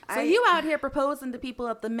this. So you out here proposing to people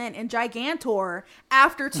at the Mint in Gigantor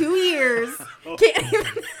after 2 years? Can't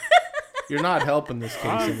even. You're not helping this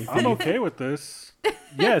case any. I'm okay with this.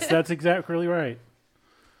 Yes, that's exactly right.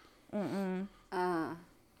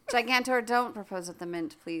 Gigantor, don't propose at the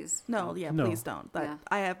Mint, please. No, yeah, No. please don't. That Yeah.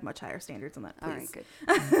 I have much higher standards than that. All Please.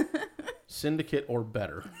 right, good. Syndicate or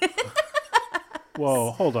better.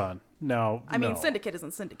 Whoa, hold on. Now, I mean, no. Syndicate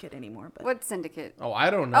isn't Syndicate anymore, but What syndicate? Oh, I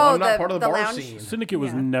don't know. Oh, I'm not the- part of the the bar lounge? scene. Syndicate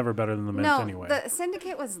was Yeah. never better than the Mint No, anyway. the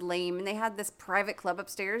syndicate was lame, and they had this private club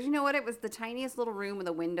upstairs. You know what? It was the tiniest little room with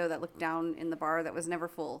a window that looked down in the bar that was never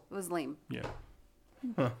full. It was lame. Yeah.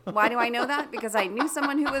 Why do I know that? Because I knew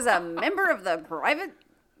someone who was a member of the private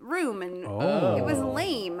room, and Oh. it was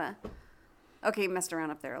lame. Okay, messed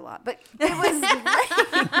around up there a lot, but it was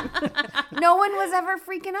lame. No one was ever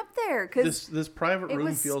freaking up there because This private it room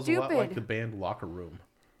was feels a lot like stupid. the band locker room.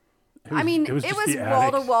 I mean, it was just the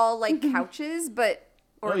wall to attic. wall like couches, but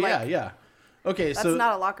or Oh like yeah, yeah. Okay, that's so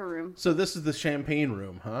not a locker room. so this is the champagne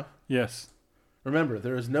room, huh? Yes. Remember,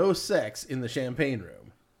 there is no sex in the champagne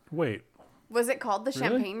room. Wait. Was it called the Really?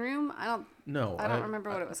 champagne room? No, I don't remember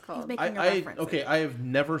what it was called. making a I reference. okay. I have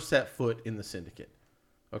never set foot in the syndicate.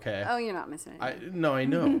 Okay. Oh, you're not missing it. I know, I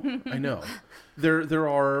know. There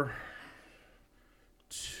are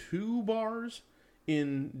 2 bars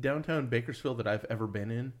in downtown Bakersfield that I've ever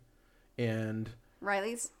been in, and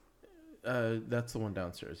Riley's? that's the one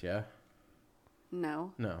downstairs. Yeah.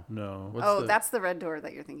 No. No. No. What's That's the red door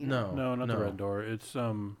that you're thinking of. no. No, not the red door. It's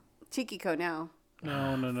Chikiko now.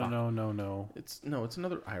 no. It's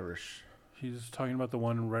another Irish. He's talking about the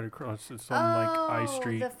one right across. It's on like I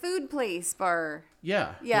Street. The food place bar.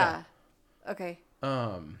 Yeah. Yeah. Okay.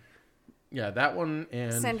 Yeah, that one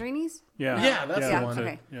and Sandrini's? Yeah. Yeah, that's the that's one. it.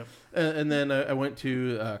 Okay. Yep. and then I went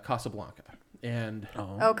to Casablanca, and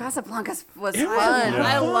Oh, Casablanca's was It was fun. Yeah.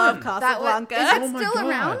 I love That was, Casablanca. is it Oh my still God.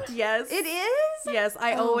 around? Yes. It is? Yes,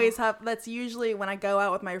 I always have. That's usually when I go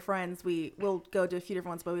out with my friends. We'll go to a few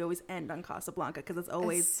different ones, but we always end on Casablanca because it's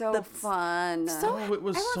always It's so the fun. So oh, it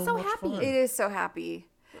was everyone's so so much happy. fun. It is so happy.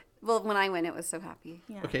 Well, when I went, it was so happy.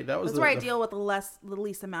 Yeah. Okay, that was That's the- where I the- deal with the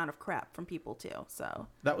least amount of crap from people too. So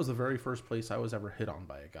That was the very first place I was ever hit on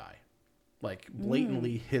by a guy, like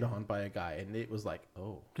blatantly hit on by a guy, and it was like,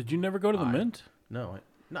 oh Did you never go to the Mint? no,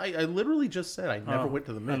 I literally just said I never went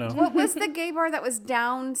to the I Mint. know. What was the gay bar that was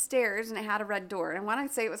downstairs and it had a red door? And I want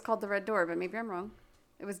to say it was called the Red Door, but maybe I'm wrong.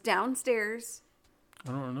 It was downstairs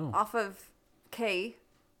I don't know. off of K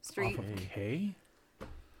Street. Off of K?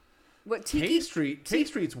 What K Tiki? Street, K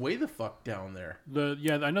Street's way the fuck down there.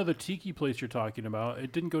 I know the tiki place you're talking about.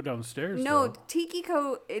 It didn't go downstairs. No, though. Tiki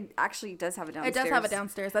Co. It actually does have it it downstairs. does have it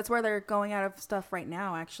downstairs. That's where they're going out of stuff right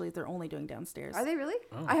now. Actually, they're only doing downstairs. Are they really?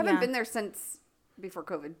 I haven't Yeah. been there since before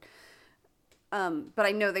COVID. But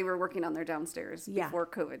I know they were working on their downstairs Yeah. before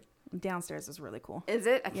COVID. Downstairs is really cool. Is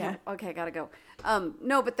it? I can't. Okay, I gotta go.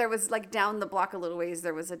 No, but there was like down the block a little ways.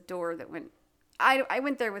 There was a door that went. I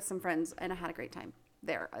went there with some friends and I had a great time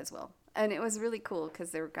there as well. And it was really cool because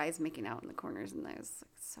there were guys making out in the corners and it was like,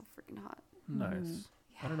 so freaking hot. Nice.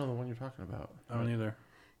 I don't know the one you're talking about. I don't either.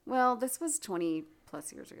 Well, this was 20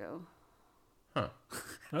 plus years ago. Huh? That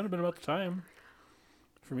would have been about the time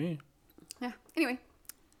for me. Yeah. Anyway.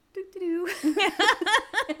 Doo-doo-doo.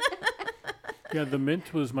 Yeah, the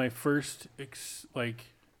Mint was my first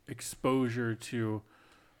exposure to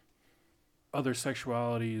other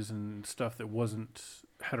sexualities and stuff that wasn't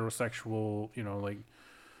heterosexual. You know, like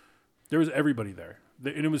there was everybody there,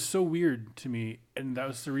 and it was so weird to me. And that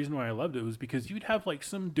was the reason why I loved it, was because you'd have like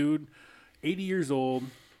some dude, 80 years old,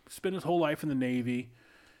 spent his whole life in the Navy,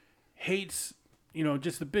 hates, you know,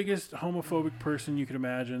 just the biggest homophobic person you could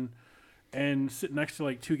imagine, and sit next to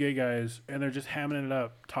like 2 gay guys, and they're just hamming it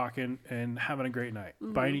up, talking and having a great night,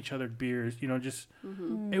 buying each other beers, you know, just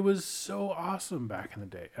it was so awesome back in the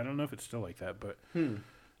day. I don't know if it's still like that, but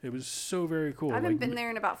it was so very cool. I haven't Like, been there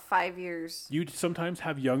in about 5 years. you'd sometimes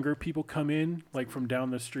have younger people come in, like from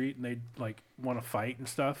down the street, and they'd like want to fight and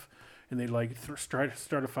stuff, and they'd like try to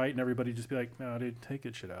start a fight, and everybody just be like, "No, dude, take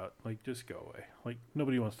that shit out. Like, just go away. Like,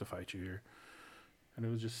 nobody wants to fight you here." And it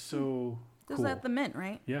was just so This cool. is at the Mint,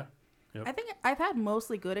 right? Yeah. Yep. I think I've had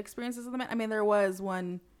mostly good experiences at the Mint. I mean, there was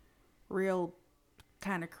one real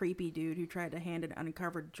kind of creepy dude who tried to hand an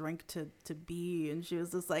uncovered drink to B, and she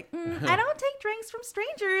was just like, I don't take drinks from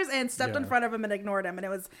strangers, and stepped in front of him and ignored him, and it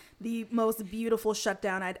was the most beautiful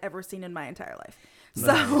shutdown I'd ever seen in my entire life.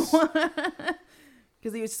 Nice. So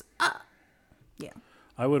because he was yeah.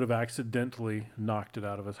 I would have accidentally knocked it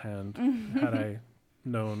out of his hand had I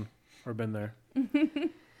known or been there.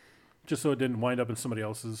 Just so it didn't wind up in somebody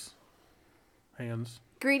else's hands.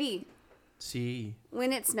 Greedy. See,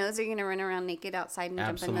 When it snows, are you gonna run around naked outside and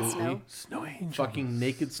jump in the Absolutely. snow? Snow angel. fucking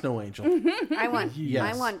naked snow angel. I want.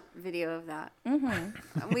 Yes. I want video of that.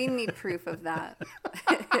 We need proof of that.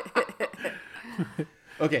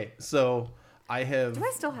 Okay, so I have. Do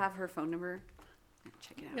I still have her phone number?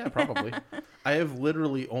 Check it out. Yeah, probably. I have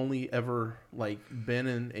literally only ever like been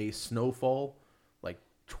in a snowfall like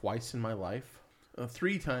twice in my life.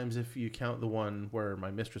 3 times if you count the one where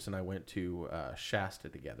my mistress and I went to Shasta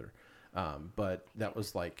together. But that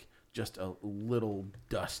was like just a little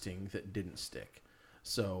dusting that didn't stick.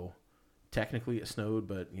 So technically it snowed,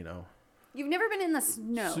 but you know. You've never been in the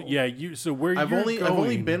snow. So, yeah, so where I've you're only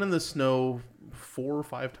going, been in the snow 4 or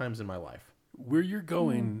 5 times in my life. where you're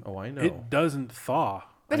going. Oh, I know. It doesn't thaw.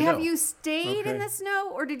 But I have know. you stayed in Okay. the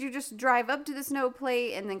snow, or did you just drive up to the snow,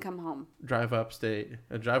 play, and then come home? Drive up, play,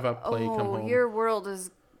 come home. Your world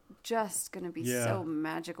is just gonna be Yeah. so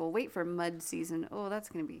magical. Wait for mud season. Oh, that's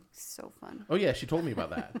gonna be so fun. Oh yeah, she told me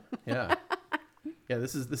about that. Yeah, yeah.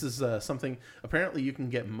 This is something. Apparently, you can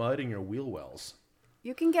get mud in your wheel wells.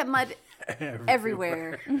 You can get mud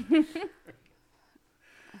everywhere.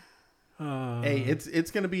 Hey,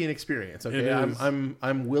 it's going to be an experience. Okay, It is.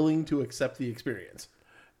 I'm willing to accept the experience.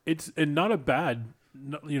 It's and not a bad,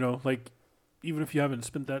 you know, like even if you haven't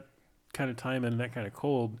spent that kind of time in that kind of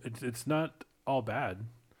cold, it's not all bad.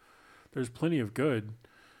 There's plenty of good.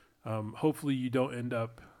 Hopefully you don't end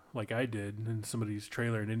up like I did in somebody's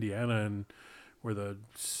trailer in Indiana and where the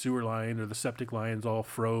sewer line or the septic lines all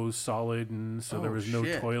froze solid, and so there Oh, was no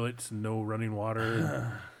shit. toilets and no running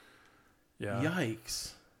water. Yeah,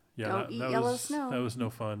 Yikes! yeah, Don't eat yellow was snow. that was no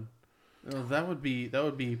fun. Oh, that would be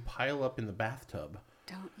pile up in the bathtub.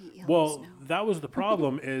 Don't eat yellow Well, snow. that was the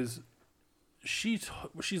problem. Is she's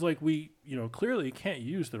like, we, you know, clearly can't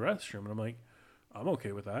use the restroom, and I'm like, I'm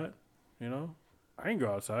okay with that. You know, I can go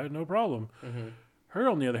outside, no problem. Her,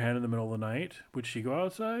 on the other hand, in the middle of the night, would she go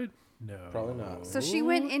outside? No, Probably not. So she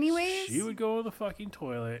went anyways? She would go to the fucking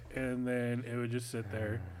toilet, and then it would just sit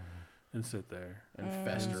there and sit there And and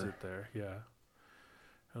fester. sit there. Yeah.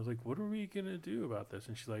 I was like, what are we gonna do about this?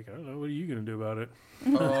 And she's like, I don't know. What are you gonna do about it?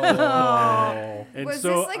 Oh, And Was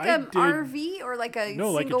so this like I an did, RV or like a no,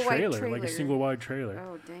 like a single wide trailer, trailer? like a single wide trailer.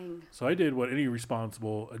 Oh dang! So I did what any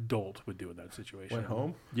responsible adult would do in that situation. went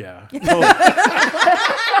home. Yeah.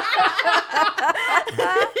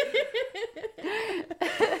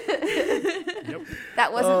 Yep.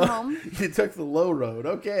 That wasn't home. You took the low road.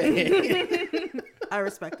 Okay. I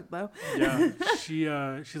respect it though. Yeah.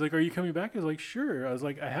 She's like, "Are you coming back?" I was like, "Sure." I was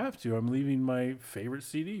like, "I have to. I'm leaving my favorite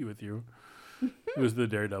CD with you." It was the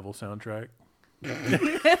Daredevil soundtrack.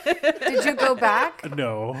 Did you go back?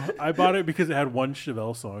 No, I bought it because it had one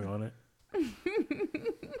Chevelle song on it.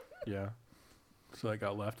 Yeah. So that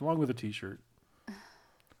got left along with a T-shirt.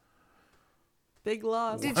 Big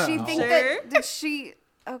loss. Did she think Sure. that? Did she?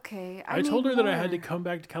 Okay. I told her need that I had to more. come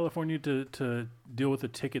back to California to deal with a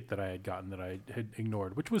ticket that I had gotten that I had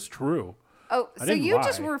ignored, which was true. Oh, I so didn't you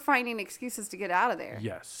just lie. were finding excuses to get out of there.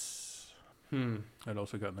 Yes. I'd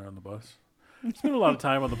also gotten there on the bus. Spent a lot of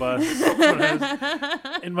time on the bus when I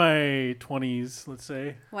was in my 20s, let's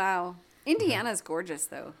say. Wow. Indiana's gorgeous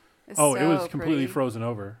though. It's Oh, it so was completely pretty. frozen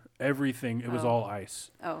over. Everything, it was Oh. all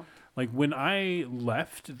ice. Oh. Like when I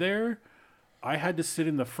left there, I had to sit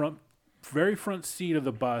in the very front seat of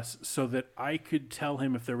the bus so that I could tell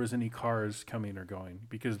him if there was any cars coming or going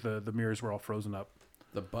because the mirrors were all frozen up.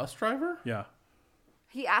 The bus driver? Yeah.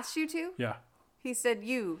 He asked you to? Yeah. He said,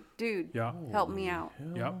 "You, dude, Yeah. help me out."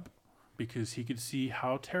 Yep. Because he could see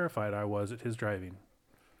how terrified I was at his driving.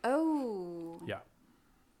 Oh. Yeah.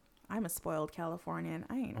 I'm a spoiled Californian.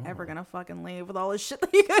 I ain't ever gonna fucking leave with all this shit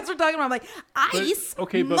that you guys are talking about. I'm like, ice,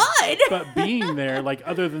 mud. But being there, like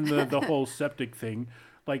other than the whole septic thing,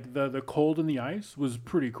 like the cold and the ice was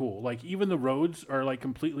pretty cool. Like even the roads are like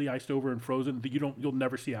completely iced over and frozen. You'll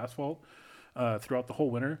never see asphalt throughout the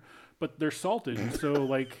whole winter, but they're salted, and so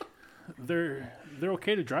like they're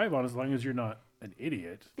okay to drive on as long as you're not an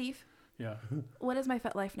idiot. Thief. Yeah. What is my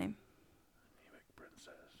Fet Life name?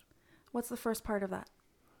 What's the first part of that?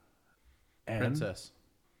 And Princess.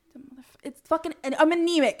 It's fucking. I'm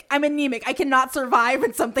anemic. I'm anemic. I cannot survive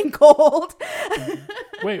in something cold.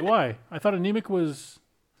 Wait, why? I thought anemic was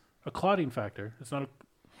a clotting factor. It's not a.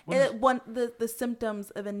 The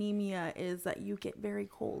symptoms of anemia is that you get very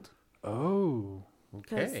cold. Oh.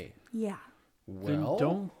 'Cause- Okay. Yeah. Then Well,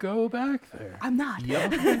 don't go back there. I'm not.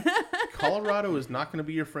 Yep. Colorado is not going to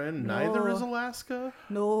be your friend. Neither No. is Alaska.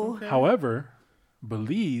 No. Okay. However,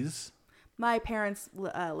 Belize. My parents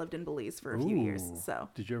lived in Belize for a few years, Ooh. so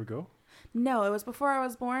Did you ever go? no, it was before I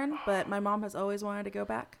was born. But my mom has always wanted to go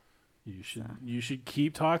back. You should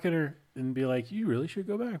keep talking to her and be like, you really should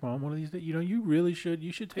go back, Mom. One of these days, you really should.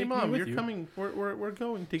 You should Hey, take Mom, me with you're you. coming. We're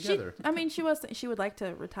going She together. would like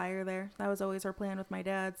to retire there. That was always her plan with my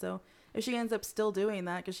dad. So if she ends up still doing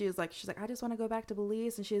that, because she's like, I just want to go back to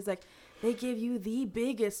Belize, and she's like, they give you the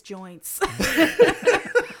biggest joints.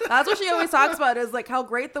 That's what she always talks about, is like how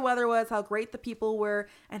great the weather was, how great the people were,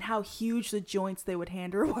 and how huge the joints they would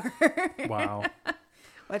hand her were. Wow.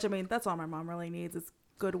 Which, I mean, that's all my mom really needs is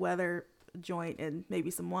good weather, joint, and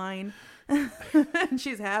maybe some wine. And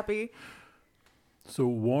she's happy. So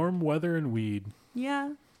warm weather and weed.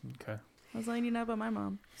 Yeah. Okay. That's all you need to know about my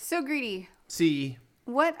mom. So Greedy, See,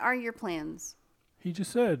 what are your plans? He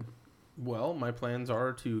just said. well, my plans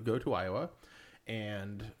are to go to Iowa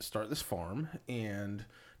and start this farm and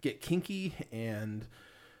get kinky and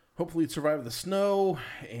hopefully survive the snow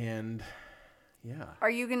and yeah.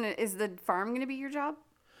 Is the farm gonna be your job?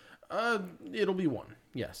 It'll be one.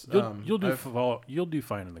 Yes. You'll do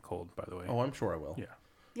fine in the cold, by the way. Oh, I'm sure I will. Yeah.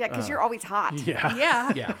 Yeah, because you're always hot. Yeah.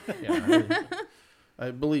 Yeah. Yeah.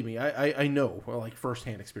 Yeah. Believe me, I know, well, like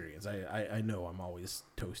firsthand experience. I know I'm always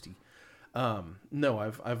toasty. No,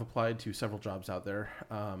 I've applied to several jobs out there.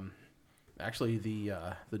 Actually,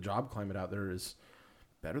 the job climate out there is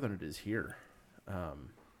better than it is here.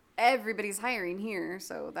 Everybody's hiring here,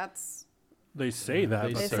 so that's. They say that,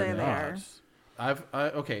 They but say they're they are.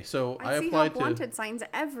 not. Okay, so I see applied help wanted signs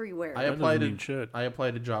everywhere. I That applied doesn't to mean shit. I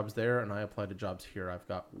applied to jobs there, and I applied to jobs here. I've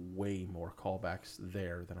got way more callbacks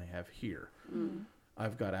there than I have here.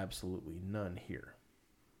 I've got absolutely none here.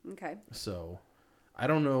 Okay. So I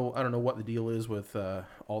don't know what the deal is with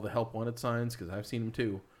all the help wanted signs, because I've seen them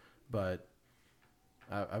too, but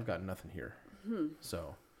I've got nothing here.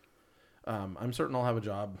 So I'm certain I'll have a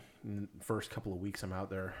job in the first couple of weeks I'm out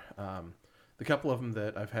there. The couple of them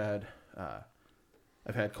that I've had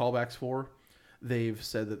callbacks for, they've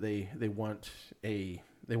said that they want you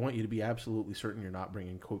to be absolutely certain you're not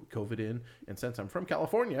bringing COVID in, and since I'm from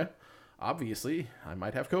California, obviously I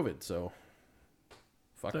might have COVID, so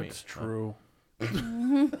fuck me. That's true.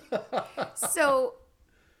 So,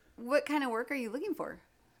 what kind of work are you looking for?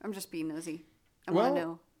 I'm just being nosy. I want to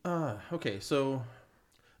know. Okay, so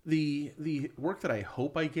the work that I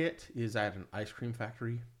hope I get is at an ice cream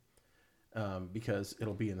factory, because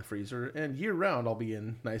it'll be in the freezer, and year round I'll be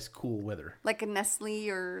in nice cool weather. Like a Nestle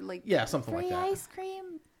or like Something like that.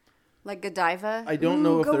 cream. like Godiva. I don't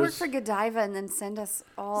know if go work there's- for Godiva and then send us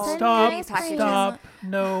all Stop. goodie packages. Stop.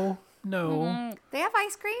 No. No. They have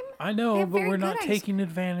ice cream. I They know, have but very we're good not ice- taking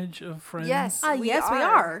advantage of friends. Yes. Yes, we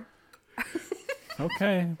are.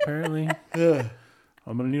 Okay, apparently.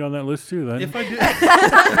 I'm going to need on that list too then. If I do,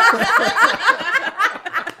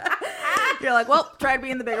 You're like, well, tried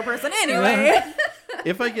being the bigger person anyway.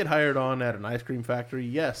 if I get hired on at an ice cream factory,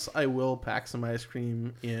 yes, I will pack some ice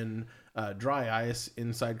cream in dry ice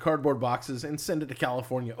inside cardboard boxes and send it to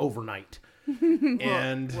California overnight.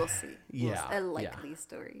 And We'll see. Yeah, A likely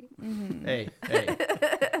story. hey,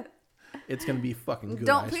 it's gonna be fucking good.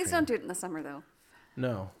 Please don't do it in the summer though.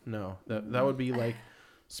 No, that would be like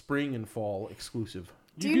spring and fall exclusive.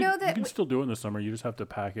 Do you know that you can still do it in the summer? You just have to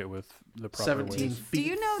pack it with the proper 17 weight. feet Do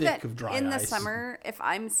you know thick that of dry in the ice. summer, if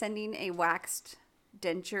I'm sending a waxed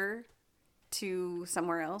denture to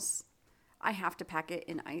somewhere else, I have to pack it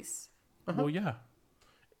in ice? Well, yeah.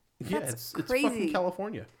 Yeah, That's it's crazy. fucking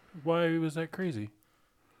California. Why was that crazy?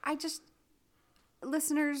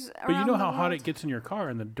 Listeners But you around know the how hot world, it gets in your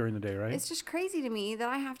car during the day, right? It's just crazy to me that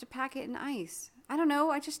I have to pack it in ice. I don't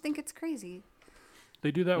know. I just think it's crazy.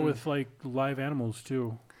 They do that with like live animals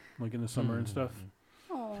too, like in the summer and stuff.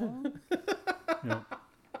 Oh, You know,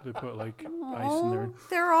 they put like ice in there.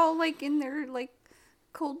 they're all like in their like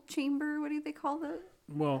cold chamber. What do they call that?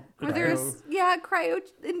 Well, Where it's there's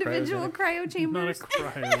individual cryo not a chambers.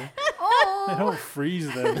 cryo. They Oh, don't freeze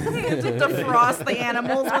them. Defrost the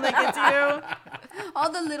animals when they get to you.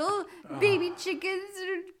 all the little baby chickens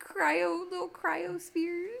are little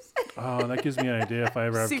cryospheres. Oh, that gives me an idea if I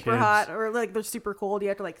ever have Super kids. hot, or like they're super cold. You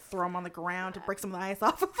have to like throw them on the ground to break some of the ice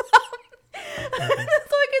off of them. That's all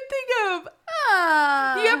I can think of.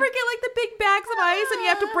 Do you ever get like the big bags of ice and you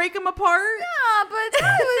have to break them apart? Yeah, but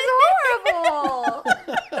that was horrible.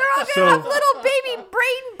 They're all gonna So- have little baby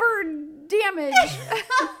brain burn damage.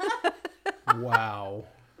 Wow.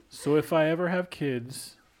 So if I ever have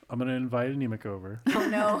kids, I'm going to invite Anemic over. Oh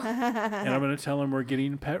no. And I'm going to tell him we're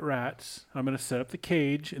getting pet rats. I'm going to set up the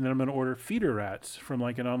cage, and then I'm going to order feeder rats from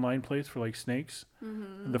like an online place for like snakes,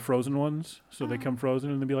 the frozen ones. So they come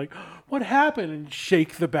frozen, and they'll be like, "What happened?" And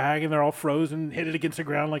shake the bag, and they're all frozen, hit it against the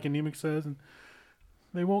ground like Anemic says, and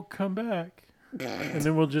they won't come back. And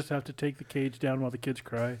then we'll just have to take the cage down while the kids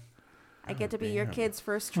cry. I get to be your kid's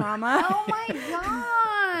first trauma. Oh my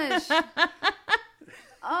gosh.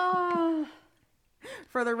 Oh.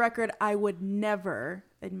 For the record, I would never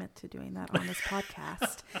admit to doing that on this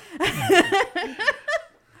podcast.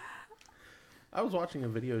 I was watching a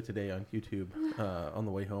video today on YouTube on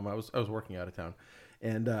the way home. I was working out of town,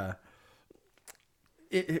 and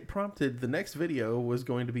it prompted the next video was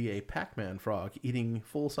going to be a Pac-Man frog eating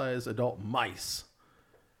full-size adult mice.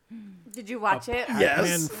 Did you watch it?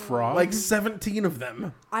 Yes, Pac-Man frog? like 17 of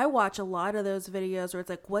them. I watch a lot of those videos where it's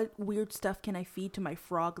like, what weird stuff can I feed to my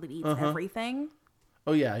frog that eats everything?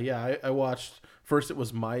 Oh yeah. I watched first. It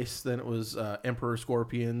was mice, then it was emperor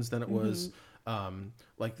scorpions, then it was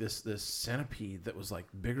like this centipede that was like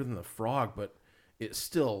bigger than the frog, but it's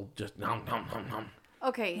still just nom nom nom nom.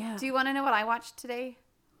 Okay. Yeah. Do you want to know what I watched today?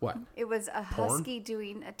 What? It was a Porn? husky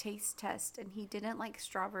doing a taste test, and he didn't like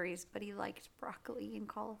strawberries, but he liked broccoli and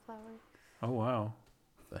cauliflower. Oh, wow.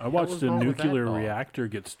 The I hell watched is a wrong with that nuclear dog? reactor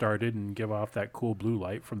get started and give off that cool blue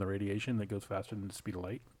light from the radiation that goes faster than the speed of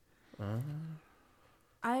light.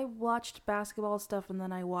 I watched basketball stuff and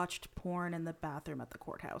then I watched porn in the bathroom at the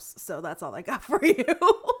courthouse. So that's all I got for you.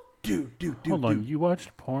 Hold on, you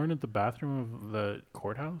watched porn at the bathroom of the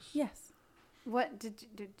courthouse? Yes. What did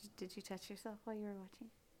you touch yourself while you were watching?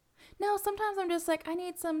 No, sometimes I'm just like, I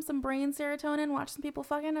need some brain serotonin, watch some people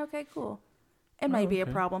fucking. Okay, cool. It might be a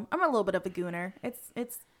okay. problem. I'm a little bit of a gooner.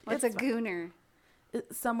 What's a gooner?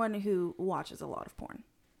 It's someone who watches a lot of porn,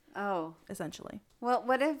 Oh, essentially. well,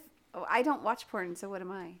 what if I don't watch porn? So what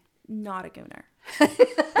am I? Not a gooner.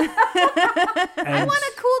 I want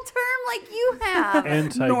a cool term like you have.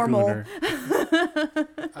 Anti-gooner.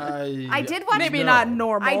 I did watch. Maybe not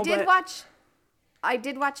normal. I did but watch. I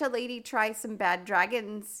did watch a lady try some bad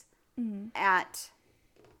dragons at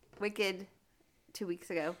Wicked 2 weeks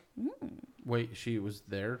ago. Wait, she was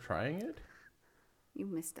there trying it? You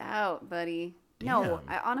missed out, buddy. No,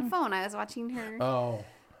 Damn. on a phone. I was watching her Oh.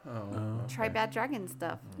 try bad dragon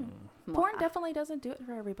stuff. Porn definitely doesn't do it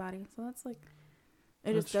for everybody. So that's like,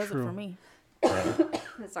 it just That's does it for true. me.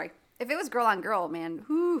 Sorry. If it was girl on girl, man,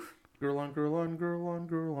 whew. Girl on girl on girl on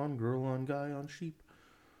girl on girl on guy on sheep.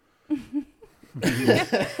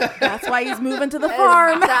 That's why he's moving to the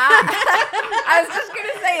farm. I was just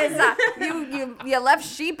gonna say, is that you left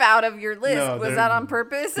sheep out of your list? No, Was they're- that on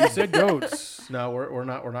purpose? You said goats. No, we're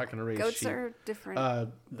not going to raise Goats sheep. are different.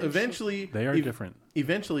 Eventually, They are different.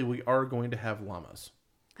 Eventually, we are going to have llamas.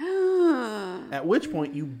 At which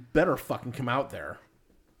point, you better fucking come out there.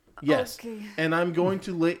 Yes, Okay. and I'm going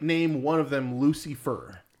to name one of them Lucy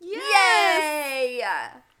Fur. Yay!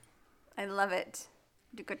 I love it.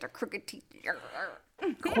 You got the crooked teeth.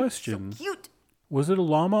 Question. Cute. Was it a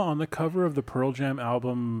llama on the cover of the Pearl Jam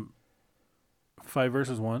album 5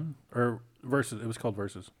 vs. 1? Or Versus? It was called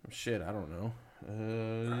Versus. Shit, I don't know.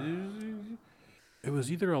 It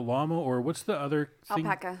was either a llama or what's the other thing?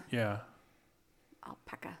 Alpaca. Yeah.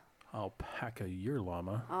 Alpaca. Alpaca, your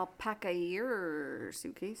llama. Alpaca your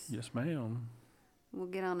suitcase. Yes, ma'am. We'll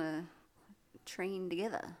get on a train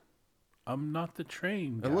together. I'm not the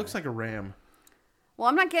train guy. It looks like a ram. Well,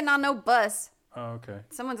 I'm not getting on no bus. Oh, okay.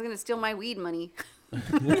 Someone's gonna steal my weed money. He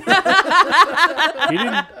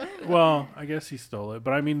didn't. Well, I guess he stole it,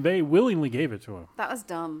 but I mean, they willingly gave it to him. That was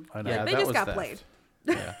dumb. I know. Yeah, They that just was got theft. played.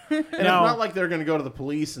 Yeah. And it's Now- not like they're going to go to the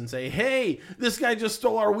police and say, hey, this guy just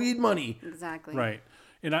stole our weed money. Exactly. Right.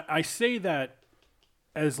 And I say that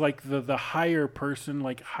as like the higher person,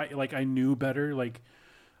 like I knew better. Like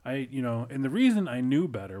and the reason I knew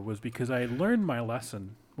better was because I had learned my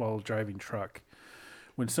lesson while driving truck.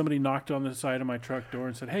 When somebody knocked on the side of my truck door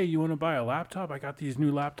and said, "Hey, you want to buy a laptop? I got these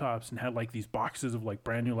new laptops," and had like these boxes of like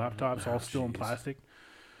brand new laptops, all still in plastic.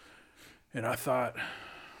 And I thought,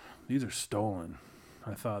 these are stolen.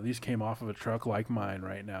 I thought these came off of a truck like mine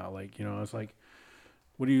right now. Like, I was like,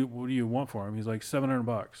 what do you want for them? He's like,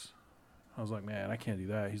 $700. I was like, man, I can't do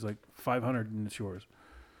that. He's like, $500 and it's yours.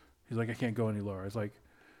 He's like, I can't go any lower. I was like,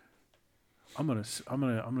 I'm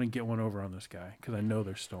gonna get one over on this guy because I know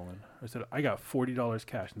they're stolen. I said, I got $40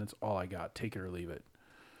 cash and that's all I got. Take it or leave it.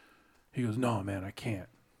 He goes, no, man, I can't.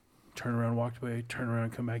 Turn around, walked away, turn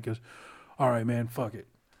around, come back, goes, all right, man, fuck it.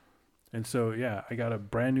 And so, yeah, I got a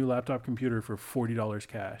brand new laptop computer for $40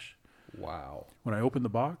 cash. Wow. When I opened the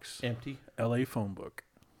box, Empty. LA phone book.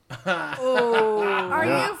 Are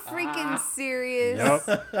Yeah. you freaking serious?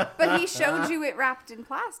 Yep. But he showed you it wrapped in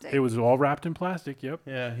plastic. It was all wrapped in plastic. Yep.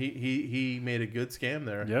 Yeah, he made a good scam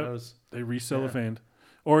there. Yep. That was, They re-cellophaned.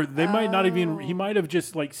 Or they might not even, he might have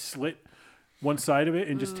just like slit one side of it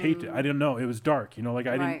and just taped it. I didn't know. It was dark. You know, like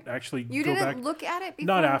I Right. didn't actually You go didn't back. look at it before?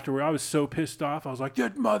 Not afterward. I was so pissed off. I was like,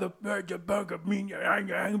 that motherfucker,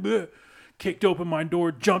 kicked open my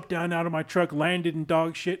door, jumped down out of my truck, landed in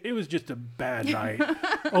dog shit. It was just a bad night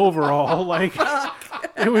overall. Like,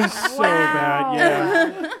 it was so bad.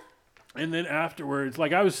 Yeah. And then afterwards,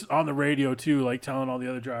 like I was on the radio too, like telling all the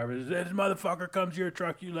other drivers, this motherfucker comes to your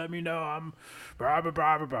truck, you let me know, I'm blah, blah,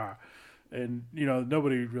 blah, blah, blah. And, you know,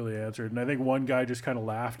 nobody really answered. And I think one guy just kind of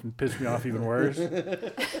laughed and pissed me off even worse.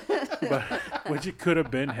 Which it could have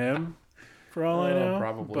been him, for all I know.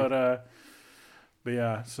 probably. But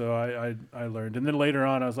yeah, so I learned. And then later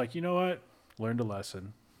on, I was like, you know what? Learned a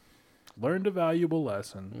lesson. Learned a valuable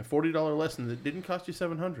lesson. a $40 lesson that didn't cost you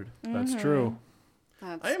 $700. That's true.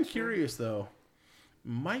 That's I am true. curious though,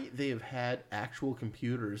 might they have had actual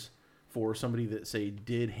computers for somebody that say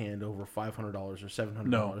did hand over $500 or $700?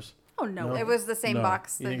 No. Oh no. No. It was the same No.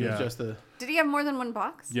 box. You That think he, it was Yeah. just the? Did he have more than one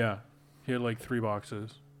box? Yeah. He had like 3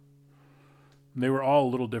 boxes. They were all a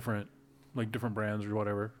little different, like different brands or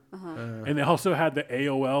whatever. And they also had the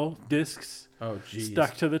AOL discs Oh, geez.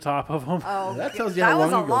 stuck to the top of them. Oh, That tells you that how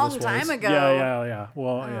was long a ago long this was. time ago. Yeah.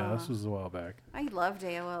 Well, yeah, this was a while back. I loved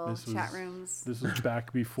AOL This was- chat rooms. This was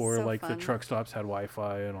back before So like fun. the truck stops had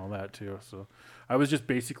Wi-Fi and all that too. So I was just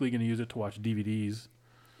basically going to use it to watch DVDs.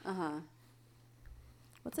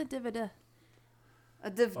 What's a DVD?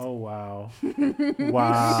 Oh wow,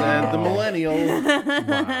 wow, Said the millennial.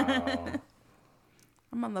 wow.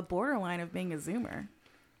 I'm on the borderline of being a Zoomer.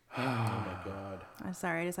 Oh my God, I'm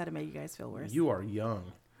sorry. I just had to make you guys feel worse. you are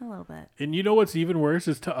young. A little bit. And you know what's even worse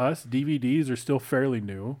is to us, DVDs are still fairly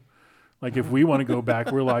new. Like if we want to go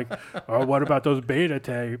back, we're like, oh, what about those beta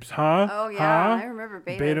tapes, huh? Oh yeah, Huh? I remember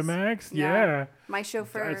Betas. Betamax, yeah. My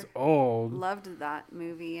chauffeur That's old. loved that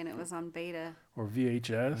movie, and it was on beta. Or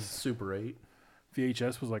VHS. Super 8.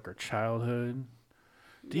 VHS was like our childhood.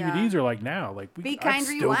 Yeah. DVDs are like now. Like Be I'd Kind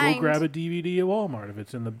still Rewind. go grab a DVD at Walmart if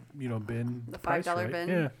it's in the bin. The price $5 right. bin.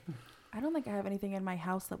 Yeah. I don't think I have anything in my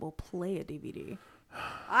house that will play a DVD.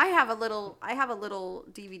 I have a little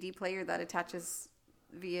DVD player that attaches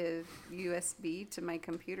via USB to my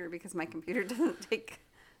computer because my computer doesn't take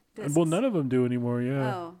discs. Well, none of them do anymore.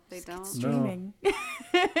 Yeah. Oh, they don't. Streaming.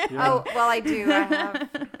 Oh, well, I do.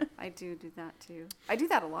 I do that too. I do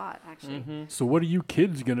that a lot, actually. So what are you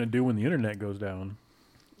kids gonna do when the internet goes down?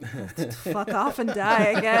 Fuck off and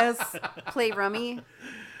die, I guess. Play Rummy,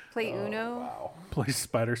 play Uno. Play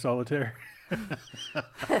Spider Solitaire.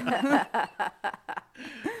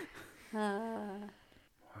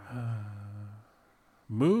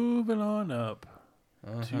 Moving on up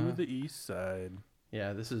to the east side.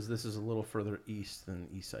 Yeah, this is a little further east than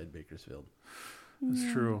Eastside Bakersfield.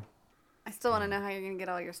 That's true. I still want to know how you're gonna get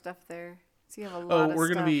all your stuff there. So you have a lot Oh, of we're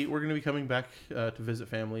stuff. gonna be coming back to visit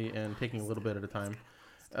family and taking a little bit at a time.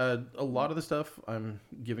 A lot of the stuff I'm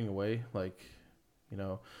giving away, like, you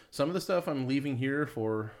know, some of the stuff I'm leaving here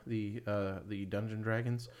for the Dungeon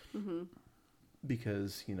Dragons,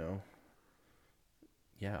 because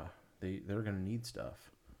yeah, they're gonna need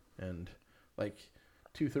stuff, and like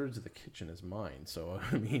 2/3 of the kitchen is mine, so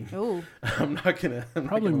I mean, Ooh, I'm not gonna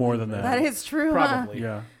Probably more than that. that is true. Huh? Probably,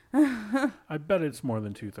 Yeah. I bet it's more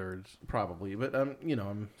than 2/3. probably, but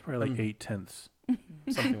I'm Probably like 8/10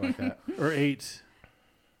 something like that. or 8.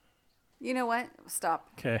 You know what? Stop.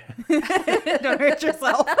 Okay. Don't hurt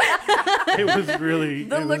yourself. It was really.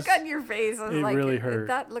 The it look was, on your face was it like really hurt.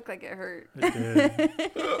 That looked like it hurt. It did.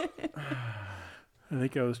 I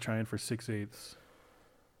think I was trying for 6/8.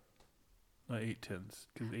 Not 8/10,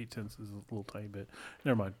 because 8/10 is a little tiny bit.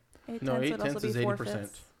 Never mind. No, 8/10 would also 8/10 is be 80%.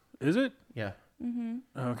 4/5. Is it? Yeah.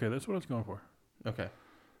 Okay, that's what I was going for. Okay.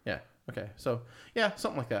 Yeah. Okay. So yeah,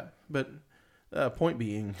 something like that. But point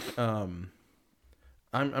being, I'm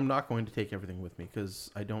not going to take everything with me because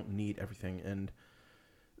I don't need everything, and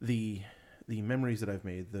the memories that I've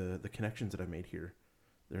made, the connections that I've made here,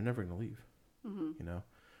 they're never going to leave. You know,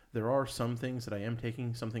 there are some things that I am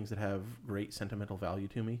taking, some things that have great sentimental value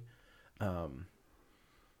to me,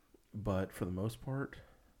 but for the most part,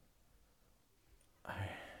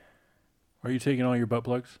 Are you taking all your butt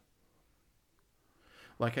plugs?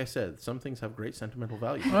 like I said, some things have great sentimental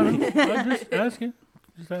value. I'm just asking.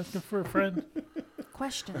 Just asking for a friend.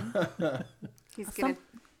 Question. He's gonna.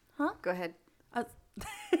 Huh? Go ahead. I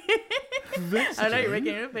know you're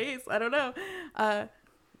making a face. I don't know.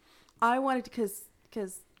 I wanted to,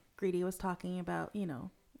 because Greedy was talking about,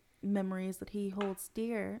 memories that he holds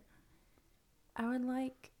dear, I would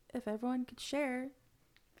like if everyone could share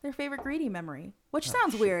their favorite Greedy memory. Which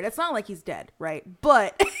sounds weird. It's not like he's dead, right?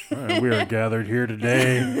 But We are gathered here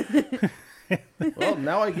today. Well,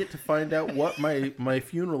 now I get to find out what my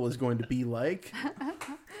funeral is going to be like.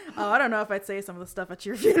 I don't know if I'd say some of the stuff at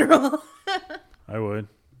your funeral. I would.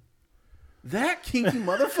 That kinky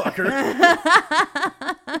motherfucker.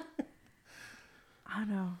 I don't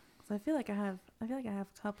know. 'Cause I feel like I have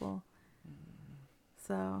a couple.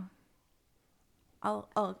 So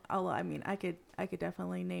I mean, I could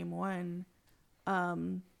definitely name one.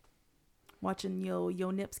 Watching yo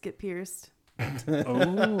nips get pierced.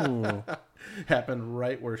 Oh. Happened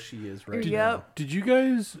right where she is right Yep. now. Did you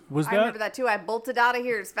guys, I remember that too. I bolted out of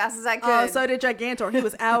here as fast as I could. Oh, so did Gigantor. He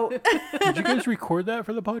was out. did you guys record that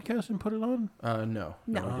for the podcast and put it on? No.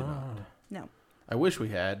 No. We did not. No. I wish we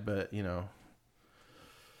had, but,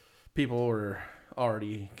 people were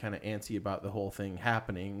already kind of antsy about the whole thing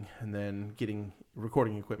happening, and then getting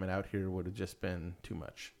recording equipment out here would have just been too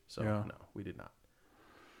much. So, Yeah. no, we did not.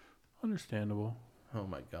 Understandable. Oh,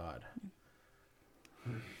 my God.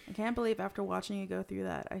 I can't believe after watching you go through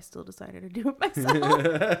that, I still decided to do it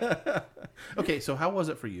myself. Okay, so how was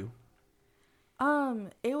it for you?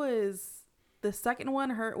 It was the second one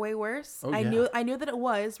hurt way worse. Oh, I yeah. knew that it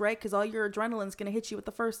was, right? Because all your adrenaline's gonna hit you with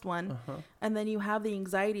the first one, and then you have the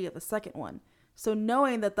anxiety of the second one. So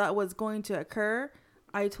knowing that was going to occur,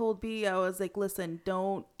 I told B, I was like, listen,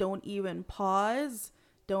 don't even pause.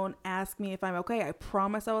 Don't ask me if I'm okay. I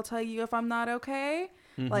promise I will tell you if I'm not okay.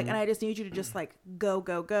 Like, and I just need you to just like go.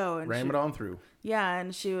 And Ram it on through. yeah,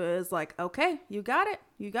 and she was like, okay, you got it.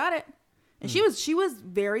 And she was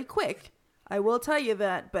very quick. I will tell you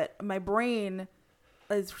that, but my brain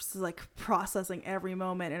is just like processing every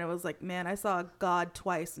moment, and it was like, man, I saw God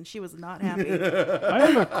twice, and she was not happy. I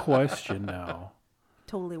have a question now.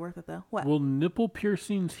 Totally worth it though. What? Will nipple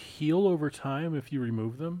piercings heal over time if you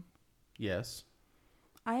remove them? Yes.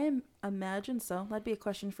 Imagine so. That'd be a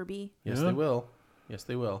question for B. Yes, Yeah. they will. Yes,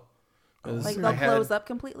 they will. 'Cause Like I they'll had- close up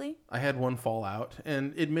completely. I had one fall out,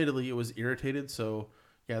 and admittedly, it was irritated. So,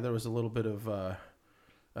 yeah, there was a little bit of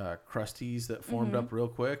crusties that formed up real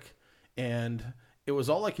quick, and it was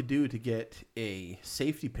all I could do to get a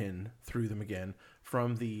safety pin through them again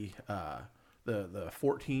from the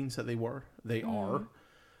 14s that they are.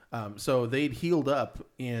 So they'd healed up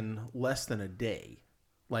in less than a day,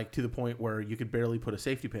 like to the point where you could barely put a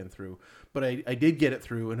safety pin through. But I did get it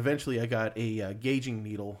through, and eventually I got a gauging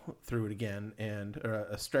needle through it again, and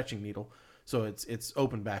a stretching needle. So it's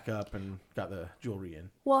opened back up and got the jewelry in.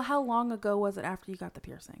 Well, how long ago was it after you got the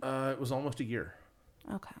piercing? It was almost a year.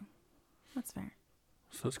 Okay, that's fair.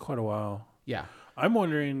 So it's quite a while. Yeah. I'm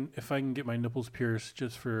wondering if I can get my nipples pierced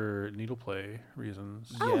just for needle play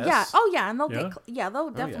reasons. Oh Yes. yeah. Oh yeah, and they'll Yeah? they'll Oh,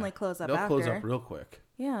 definitely yeah. close up They'll after. close up real quick.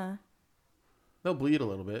 Yeah. They'll bleed a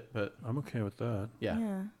little bit, but I'm okay with that. yeah,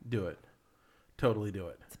 Yeah. do it. Totally do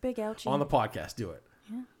it. It's a big ouchie. On the podcast, do it.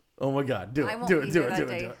 Yeah. Oh my God, do I it. won't Do be it. Do here it. that Do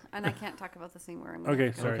day, it. Do it. and I can't talk about the scene where I'm.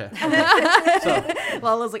 Okay, sorry. Okay. So,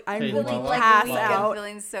 Lala's like, I'm Hey, going to Lala. pass weak. I'm out.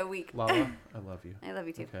 feeling so weak. Lala, I love you. I love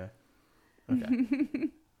you too. Okay. Okay.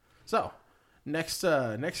 So, next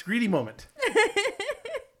greedy moment.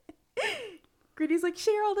 Greedy's like,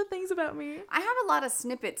 share all the things about me. I have a lot of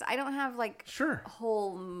snippets. I don't have like Sure.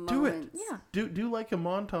 whole Do it. moments. Yeah. Do like a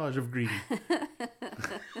montage of greedy.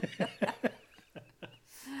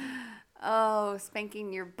 Oh,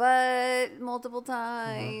 spanking your butt multiple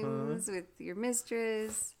times with your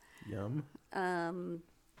mistress. Yum.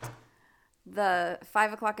 The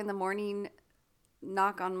 5 o'clock in the morning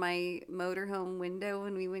knock on my motorhome window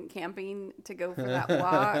when we went camping to go for that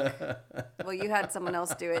walk. Well, you had someone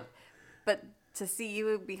else do it, but to see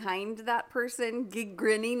you behind that person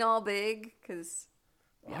grinning all big because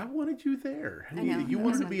I wanted you there. I know. You That was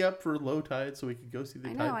wanted to fun. be up for low tide so we could go see the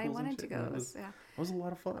I tide know pools I and wanted shit. to go. And It That was, yeah. was a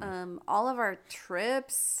lot of fun. All of our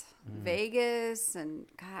trips, Vegas, and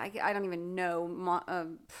God, I don't even know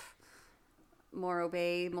Morro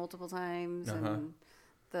Bay multiple times, and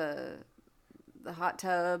the hot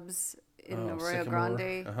tubs in the Arroyo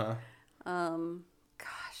Grande.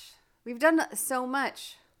 Gosh, we've done so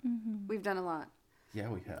much. We've done a lot. Yeah,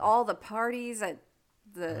 we have. All the parties at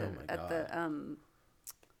the Oh my the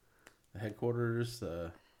The headquarters.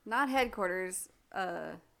 not headquarters,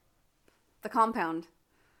 the compound.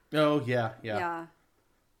 Oh yeah, yeah.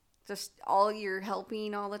 Just all you're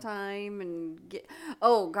helping all the time and get.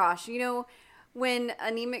 Oh gosh, when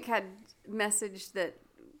Anemic had messaged that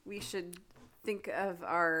we should think of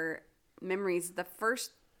our memories, the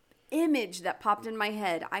first image that popped in my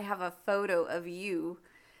head, I have a photo of you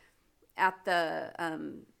at the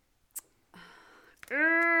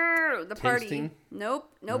The party. Tasting? Nope.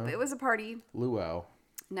 No? It was a party. Luau.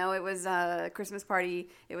 No, it was a Christmas party.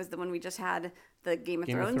 It was the one we just had, the Game of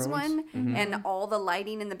Game of Thrones Thrones? one. And all the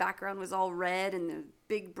lighting in the background was all red and the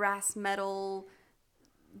big brass metal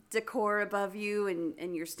decor above you.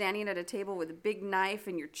 And you're standing at a table with a big knife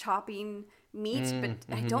and you're chopping meat. But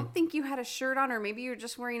I don't think you had a shirt on, or maybe you're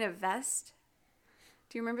just wearing a vest.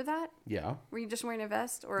 Do you remember that? Yeah. Were you just wearing a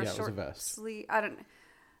vest or Yeah, a it was a short vest. sleeve? I don't know.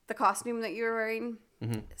 The costume that you were wearing.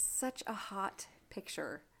 Such a hot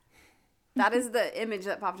picture. That is the image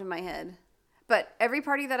that popped in my head. But every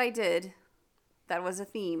party that I did, that was a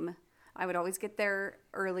theme. I would always get there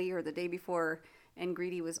early or the day before, and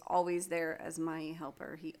Greedy was always there as my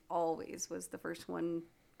helper. He always was the first one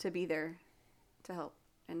to be there to help.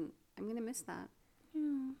 And I'm going to miss that.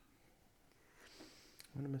 I'm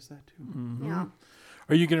going to miss that too. Yeah.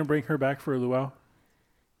 Are you going to bring her back for a luau?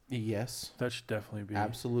 Yes. That should definitely be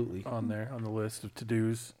Absolutely. on there on the list of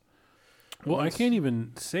to-dos. Well, I can't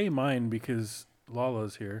even say mine because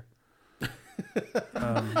Lala's here.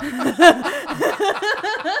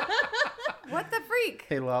 What the freak?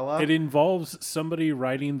 Hey, Lala. It involves somebody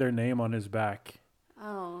writing their name on his back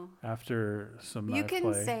Oh. after some You knife can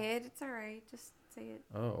play. say it. It's all right. Just say it.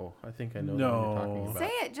 Oh, I think I know No. what you're talking about. Say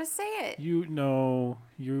it. Just say it. You know,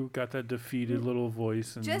 you got that defeated little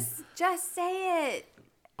voice, and Just say it.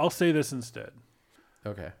 I'll say this instead.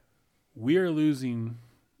 Okay. We are losing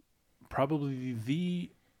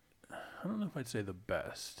probably I don't know if I'd say the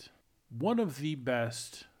best, one of the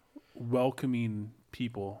best welcoming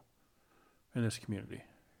people in this community.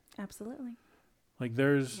 Absolutely. Like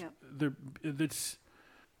there's Yep. it's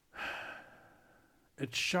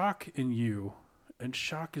Shock in you, and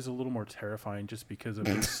Shock is a little more terrifying just because of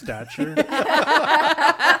his stature. But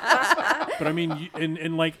I mean,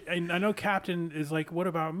 and I know Captain is like, what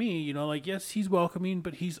about me? You know, like, yes, he's welcoming,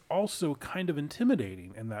 but he's also kind of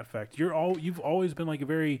intimidating in that fact. You've always been like a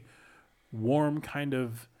very warm, kind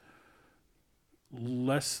of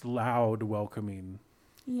less loud, welcoming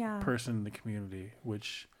Yeah. person in the community,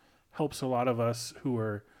 which helps a lot of us who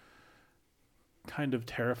are kind of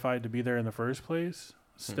terrified to be there in the first place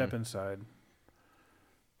step inside.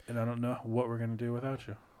 And I don't know what we're going to do without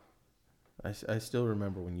you. I still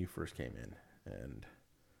remember when you first came in, and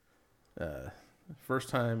first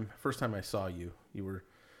time I saw you, you were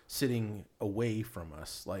sitting away from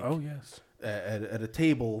us, like Oh, yes. at a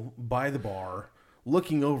table by the bar,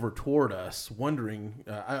 looking over toward us, wondering,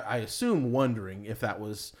 I assume wondering if that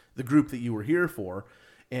was the group that you were here for,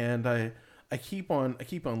 and I keep on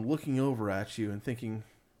looking over at you and thinking,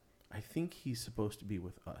 I think he's supposed to be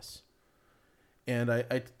with us. And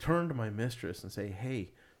I turn to my mistress and say, hey,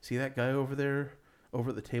 see that guy over there, over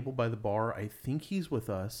at the table by the bar? I think he's with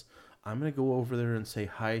us. I'm going to go over there and say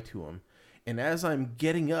hi to him. And as I'm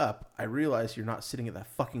getting up, I realize you're not sitting at that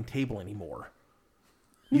fucking table anymore.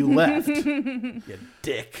 You left. You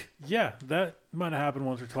dick. Yeah, that might have happened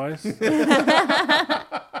once or twice.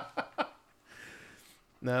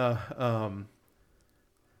 No,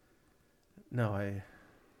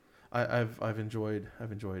 I've enjoyed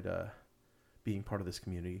being part of this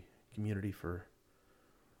community for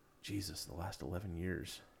Jesus, the last 11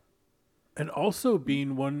 years. And also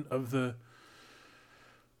being one of the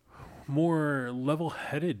more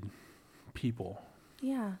level-headed people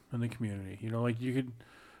Yeah. in the community. You know, like I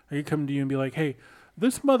could come to you and be like, hey,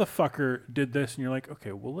 this motherfucker did this, and you're like,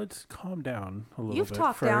 okay, well, let's calm down a little You've bit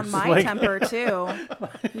talked first. down my Like, temper too.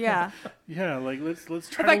 Yeah. Yeah, like let's try In to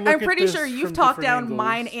fact, look I'm at pretty this sure you've from talked different down angles.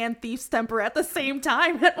 mine and Thief's temper at the same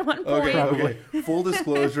time at one point. Okay. Full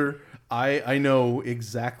disclosure, I know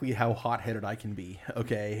exactly how hot-headed I can be.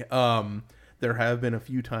 Okay. There have been a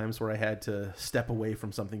few times where I had to step away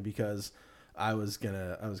from something because I was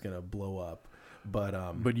gonna blow up.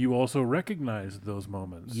 But you also recognize those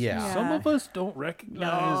moments. Yeah. Some Yeah. of us don't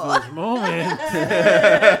recognize those moments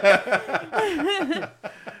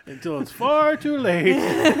until it's far too late.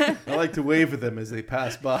 I like to wave at them as they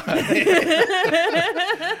pass by.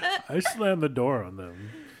 I slam the door on them.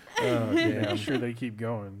 Oh, Yeah, damn. I'm sure they keep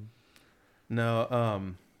going.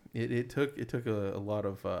 No, it took a lot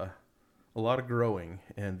of growing,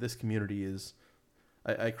 and this community is.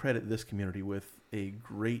 I credit this community with a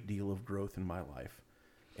great deal of growth in my life,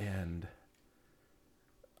 and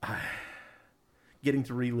getting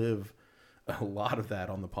to relive a lot of that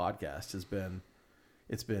on the podcast has been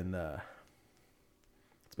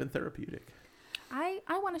therapeutic. I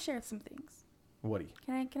want to share some things. Woody,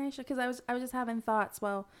 Can I share? Because I was just having thoughts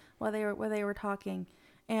while they were talking,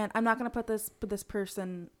 and I'm not gonna put this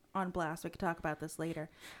person on blast. We could talk about this later,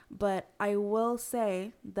 but I will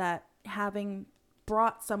say that having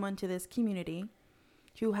brought someone to this community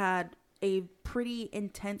who had a pretty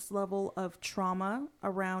intense level of trauma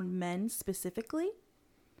around men specifically,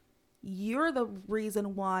 you're the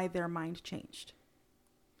reason why their mind changed.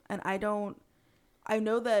 And I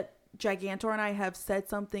know that Gigantor and I have said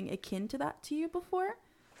something akin to that to you before,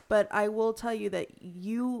 but I will tell you that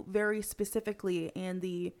you very specifically, and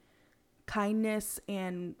the kindness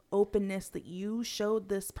and openness that you showed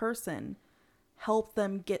this person helped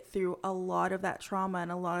them get through a lot of that trauma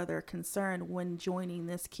and a lot of their concern when joining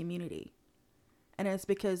this community. And it's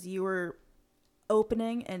because you were open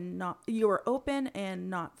and not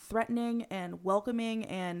threatening and welcoming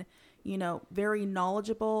and, very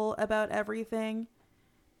knowledgeable about everything.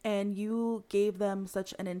 And you gave them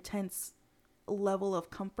such an intense level of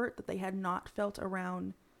comfort that they had not felt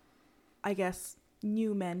around, I guess,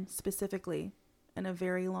 new men specifically in a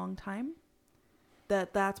very long time.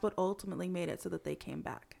 That's what ultimately made it so that they came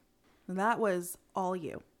back. And that was all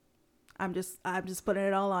you. I'm just putting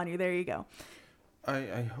it all on you. There you go.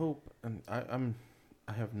 I hope, and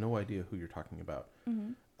I have no idea who you're talking about.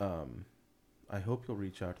 I hope you'll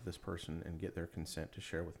reach out to this person and get their consent to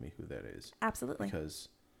share with me who that is. Absolutely. Because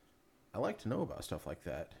I like to know about stuff like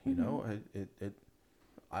that. You know,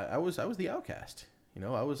 I was the outcast.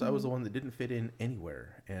 I was the one that didn't fit in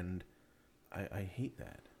anywhere, and I hate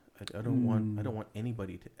that. I don't want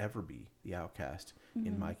anybody to ever be the outcast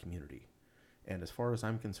in my community. And as far as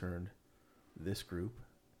I'm concerned, this group,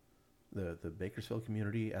 the Bakersfield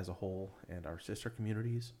community as a whole, and our sister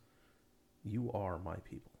communities, you are my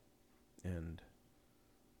people. And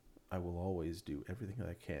I will always do everything that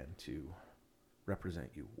I can to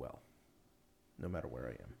represent you well, no matter where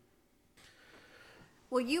I am.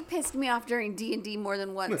 Well, you pissed me off during D&D more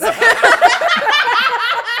than once.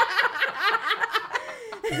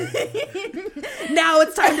 Now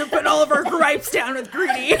it's time to put all of our gripes down with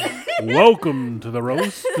Greedy. Welcome to the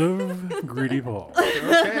roast of Greedy Paul.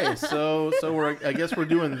 Okay, so I guess we're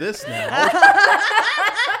doing this now.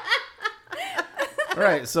 All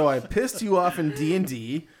right, so I pissed you off in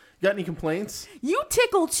D&D. Got any complaints? You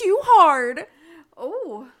tickle too hard.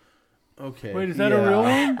 Oh. Okay. Wait, is that a real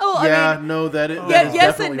one? Oh, that is yes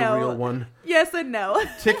definitely and no. a real one. Yes and no.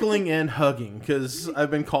 Tickling and hugging, because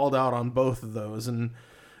I've been called out on both of those. And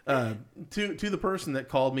to the person that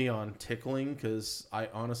called me on tickling, because I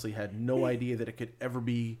honestly had no idea that it could ever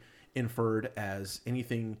be inferred as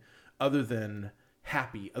anything other than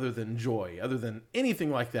happy, other than joy, other than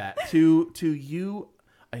anything like that. To you,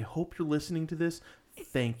 I hope you're listening to this.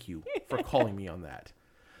 Thank you for calling me on that.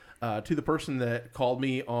 To the person that called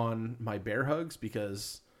me on my bear hugs,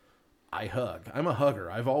 because I hug. I'm a hugger.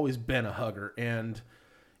 I've always been a hugger. And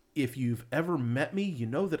if you've ever met me, you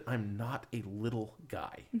know that I'm not a little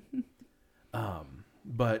guy.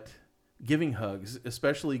 But giving hugs,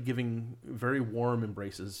 especially giving very warm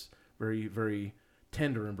embraces, very, very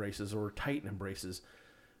tender embraces or tight embraces,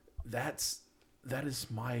 that is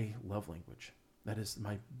my love language. That is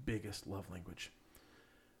my biggest love language.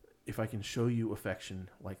 If I can show you affection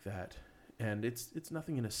like that, and it's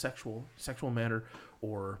nothing in a sexual manner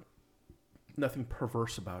or nothing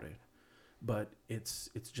perverse about it, but it's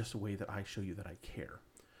just a way that I show you that I care.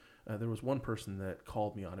 There was one person that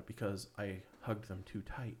called me on it because I hugged them too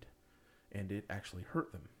tight, and it actually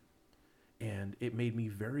hurt them, and it made me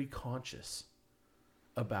very conscious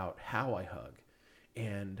about how I hug,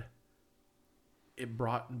 and it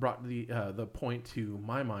brought the point to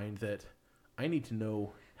my mind that I need to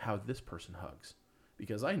know how this person hugs,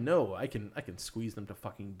 because I know I can squeeze them to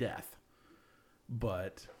fucking death.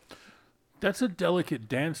 But that's a delicate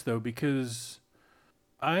dance, though, because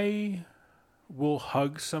I will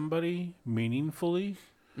hug somebody meaningfully,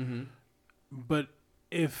 but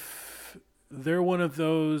if they're one of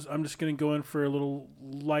those, I'm just going to go in for a little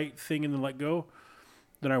light thing and then let go,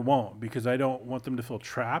 then I won't, because I don't want them to feel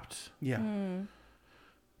trapped. Yeah.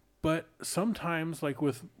 But sometimes, like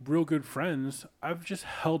with real good friends, I've just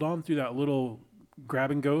held on through that little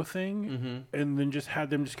grab and go thing, and then just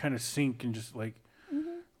had them just kind of sink and just like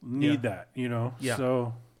need that, Yeah.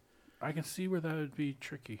 So I can see where that would be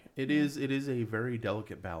tricky. It is a very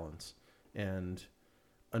delicate balance, and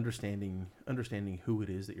understanding who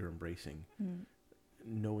it is that you're embracing,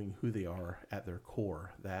 knowing who they are at their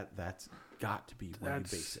core. That's got to be where you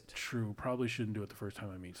base it. True. Probably shouldn't do it the first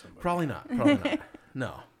time I meet somebody. Probably not.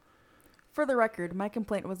 No. For the record, my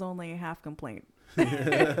complaint was only a half complaint.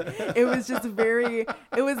 It was just very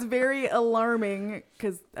alarming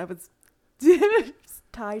because I was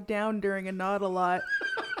tied down during a knot a lot.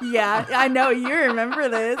 Yeah, I know you remember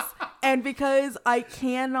this. And because I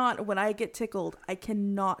cannot, when I get tickled, I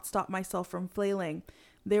cannot stop myself from flailing.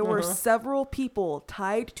 There were several people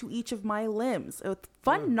tied to each of my limbs with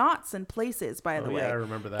fun knots in places, by the way. Yeah, I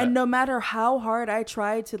remember that. And no matter how hard I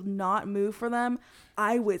tried to not move for them,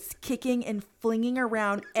 I was kicking and flinging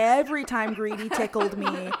around every time Greedy tickled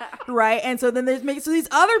me, right? And so then so these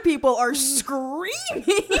other people are screaming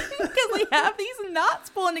because they have these knots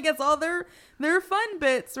pulling against all their fun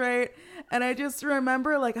bits, right? And I just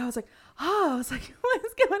remember, like, I was like, what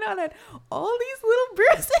is going on? And all these little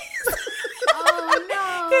bruises. Oh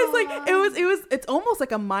no! Because it's almost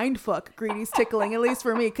like a mind fuck. Greedy's tickling, at least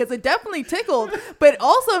for me, because it definitely tickled. But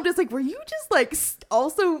also, I'm just like, were you just like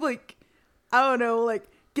also like, I don't know, like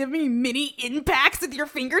give me mini impacts with your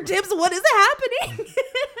fingertips? What is happening?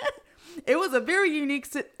 It was a very unique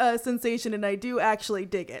sensation, and I do actually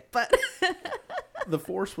dig it. But The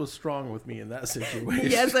force was strong with me in that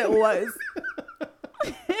situation. yes, it was.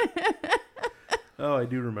 Oh, I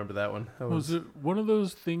do remember that one. Was it one of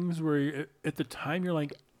those things where at the time you're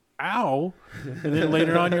like, ow, and then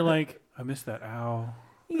later on you're like, I missed that ow.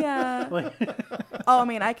 Yeah. Like, Oh, I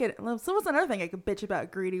mean, so what's another thing I could bitch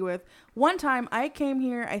about Greedy with? One time I came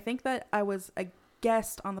here, I think that I was a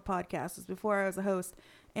guest on the podcast. It was before I was a host.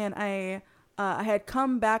 And I had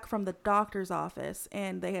come back from the doctor's office,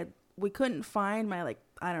 and we couldn't find my, like,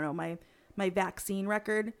 I don't know, my vaccine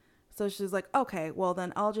record. So she's like, okay, well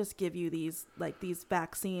then I'll just give you these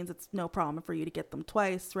vaccines. It's no problem for you to get them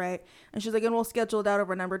twice, right? And she's like, and we'll schedule it out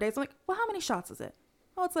over a number of days. I'm like, well, how many shots is it?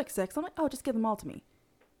 Oh, it's like 6. I'm like, oh, just give them all to me,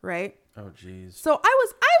 right? Oh, jeez. So I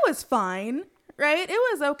was fine, right? It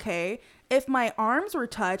was okay. If my arms were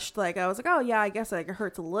touched, like I was like, oh yeah, I guess it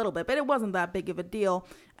hurts a little bit, but it wasn't that big of a deal.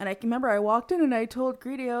 And I can remember I walked in and I told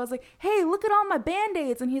Greedy, I was like, hey, look at all my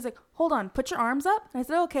Band-Aids. And he's like, hold on, put your arms up. And I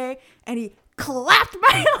said, okay. And he clapped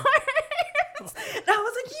my arms. And I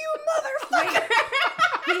was like, you motherfucker.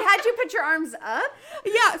 He had you put your arms up?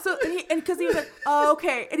 Yeah. So, and because he was like, oh,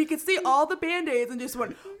 okay. And he could see all the Band-Aids and just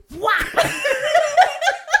went, whap.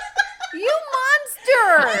 You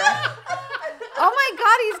monster! Oh my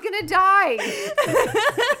God, he's gonna die.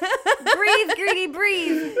 Breathe, Greedy,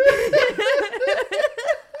 breathe.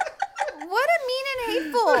 What a mean and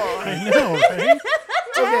hateful. I know,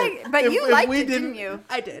 right? Dang. But you liked it, didn't you?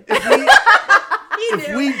 I did.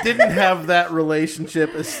 If we didn't have that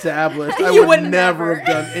relationship established, I You would would never never. have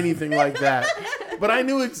done anything like that. But I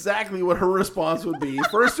knew exactly what her response would be.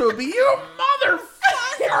 First it would be, you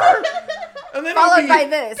motherfucker! And then Followed it would be, by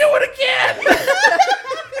this. do it again!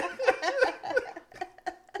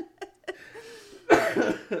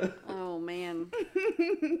 Oh man.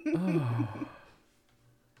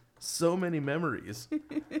 So many memories.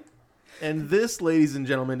 And this, ladies and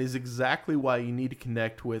gentlemen, is exactly why you need to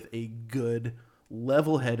connect with a good,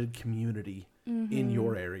 level-headed community in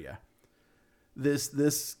your area.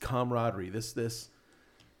 This camaraderie, this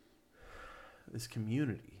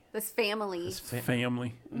community. This family. This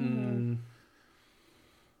Family.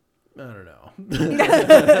 I don't know.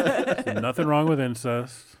 Nothing wrong with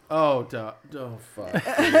incest. Oh, fuck.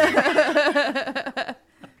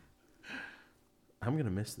 I'm going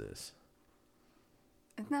to miss this.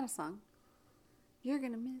 Isn't that a song? You're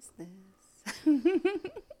gonna miss this.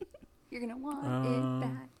 You're gonna want it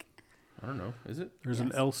back. I don't know. Is it? There's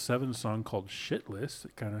an L7 song called Shitless.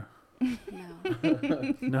 It kind of... No,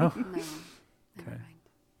 No? no. Never Okay.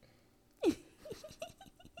 mind.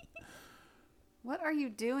 What are you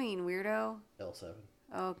doing, weirdo? L7.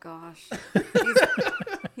 Oh gosh.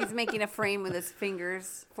 He's making a frame with his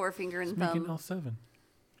fingers, forefinger and It's making thumb, L7.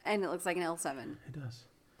 and it looks like an L7. It does.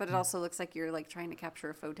 But it also looks like you're like trying to capture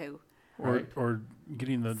a photo. Right. Or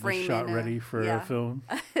getting the Frame shot in a- ready for yeah. a film.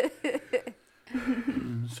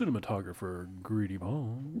 Cinematographer Greedy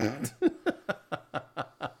Bone.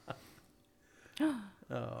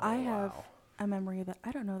 I have a memory that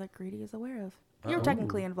I don't know that Greedy is aware of. You're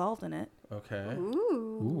technically involved in it. Okay.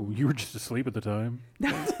 Ooh. Ooh, you were just asleep at the time.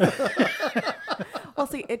 Well,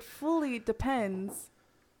 see, it fully depends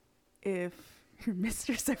if your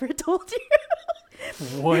mistress ever told you.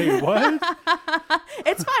 Wait, what?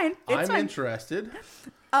 It's fine. It's I'm fine. interested.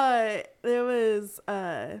 It was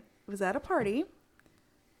at a party.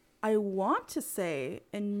 I want to say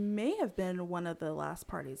it may have been one of the last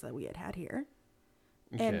parties that we had here.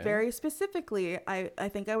 And Okay. very specifically, I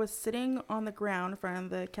think I was sitting on the ground in front of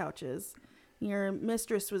the couches. Your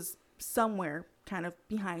mistress was somewhere kind of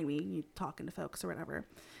behind me, you talking to folks or whatever.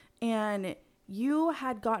 And you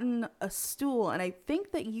had gotten a stool, and I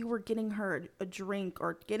think that you were getting her a drink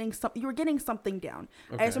or you were getting something down.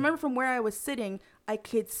 I just remember from where I was sitting, I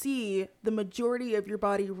could see the majority of your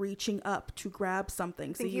body reaching up to grab something.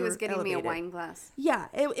 I think he was getting me a wine glass. Yeah,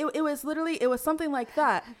 it was literally, it was something like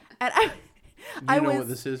that. And You know what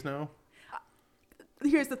this is now?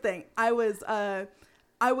 here's the thing. I was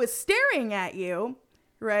staring at you,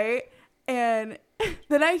 right? And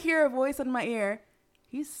then I hear a voice in my ear.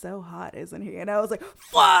 He's so hot, isn't he? And I was like,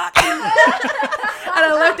 fuck! And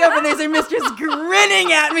I looked up and there's her mistress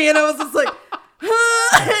grinning at me. And I was just like,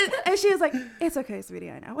 and she was like, it's okay,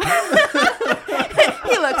 sweetie, I know.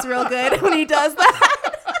 He looks real good when he does that.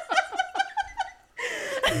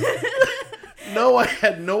 No, I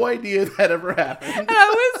had no idea that ever happened. And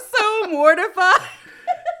I was so mortified.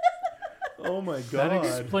 Oh my That god.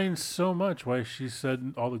 explains so much why she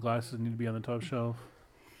said all the glasses need to be on the top shelf.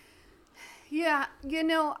 Yeah,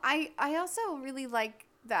 I also really like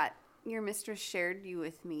that your mistress shared you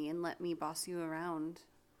with me and let me boss you around.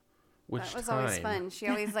 Which That was time? always fun. She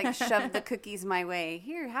always like shoved the cookies my way.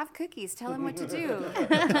 Here, have cookies. Tell him what to do. Tell him what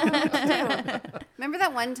to do. Remember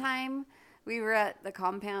that one time we were at the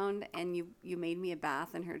compound and you made me a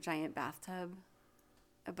bath in her giant bathtub?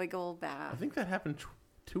 A big old bath. I think that happened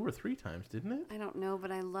 2 or 3 times, didn't it? I don't know,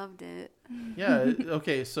 but I loved it. Yeah.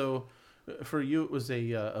 Okay. So for you, it was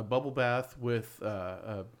a bubble bath with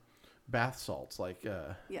bath salts. Like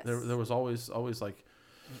Yes. there was always like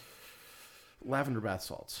lavender bath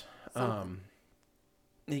salts.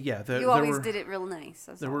 Yeah. You always did it real nice.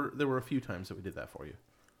 That's all. There were a few times that we did that for you.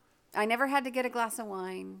 I never had to get a glass of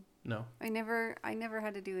wine. No. I never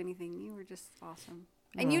had to do anything. You were just awesome.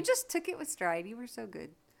 And you just took it with stride. You were so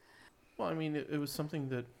good. Well, I mean, it was something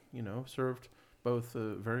that served both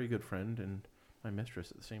a very good friend and my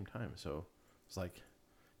mistress at the same time. So it's like,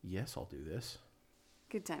 yes, I'll do this.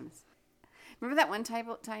 Good times. Remember that one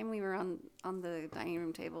time we were on the dining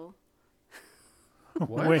room table?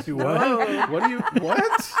 What? Wait, what? What do you?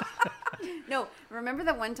 What? No, remember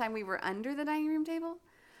that one time we were under the dining room table?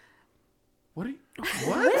 What?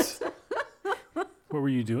 What? What were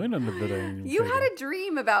you doing under the dining room You table? had a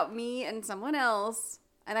dream about me and someone else,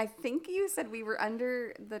 and I think you said we were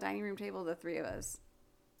under the dining room table, the 3 of us,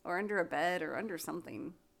 or under a bed or under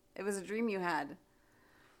something. It was a dream you had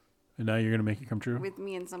And now you're gonna make it come true. with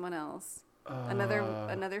me and someone else,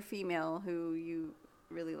 another female who you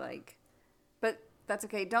really like. But that's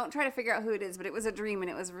okay. Don't try to figure out who it is. But it was a dream, and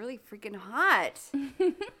it was really freaking hot.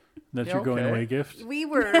 That's Yeah, your going okay. away gift. We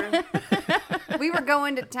were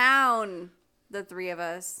going to town, the 3 of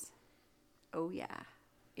us. Oh yeah,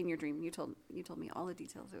 in your dream, you told me all the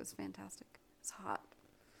details. It was fantastic. It's hot.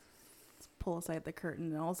 Let's pull aside the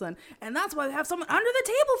curtain and all of a sudden, and that's why I have someone under the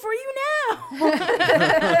table for you now.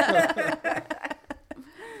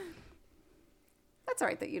 That's all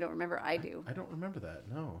right that you don't remember. I do. I don't remember that.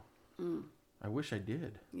 No. I wish I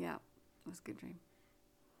did. Yeah, it was a good dream.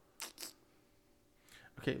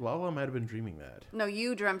 Okay, Lala might have been dreaming that. No,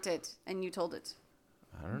 you dreamt it and you told it.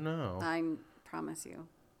 I don't know. I promise you.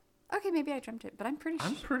 Okay, maybe I dreamt it, but I'm pretty sure.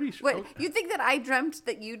 I'm pretty sure. Wait, you think that I dreamt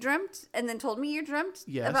that you dreamt and then told me you dreamt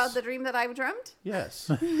Yes. about the dream that I dreamt? Yes.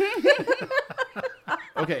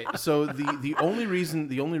 Okay, so the only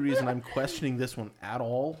reason I'm questioning this one at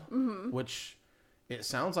all, which it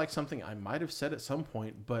sounds like something I might have said at some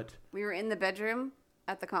point, but We were in the bedroom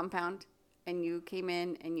at the compound, and you came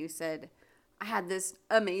in and you said, I had this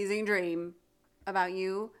amazing dream about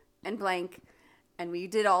you and blank, and we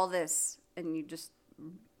did all this, and you just,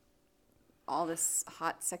 all this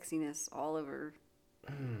hot sexiness all over.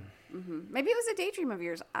 Maybe it was a daydream of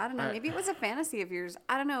yours. I don't know. Maybe it was a fantasy of yours.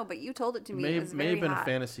 I don't know, but you told it to me. It was may very have been hot. a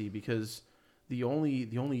fantasy because the only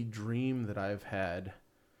dream that I've had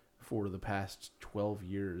for the past 12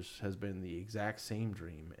 years has been the exact same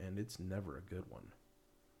dream, and it's never a good one.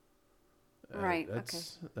 Right,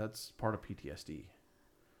 That's part of PTSD.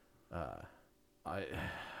 I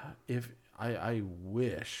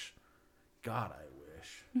wish, God, I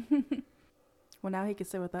wish. Well, now he can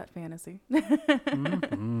sit with that fantasy.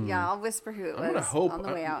 Yeah, I'll whisper who it I'm gonna was hope. on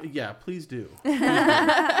the way out. Yeah, please do.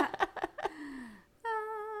 Damn,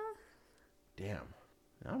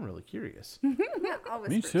 now I'm really curious. Yeah, I'll whisper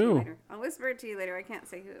Me it to you too. later. I'll whisper it to you later. I can't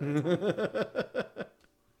say who it was.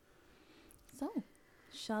 So,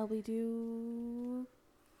 shall we do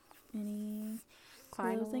any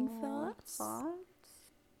closing thoughts?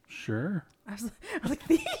 Sure. I was like,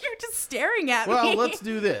 you're just staring at me. Well, let's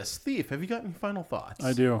do this. Thief, have you got any final thoughts?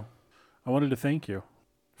 I do. I wanted to thank you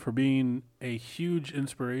for being a huge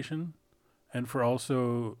inspiration and for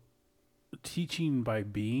also teaching by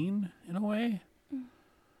being in a way,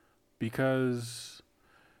 because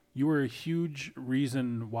you were a huge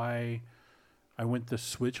reason why I went the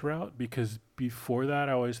Switch route, because before that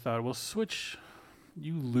I always thought, well, Switch,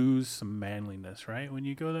 you lose some manliness, right? When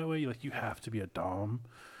you go that way, you have to be a dom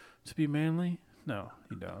to be manly. No,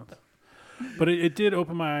 you don't. But it did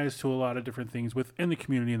open my eyes to a lot of different things within the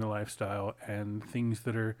community and the lifestyle, and things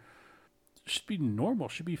that should be normal,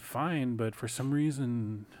 should be fine, but for some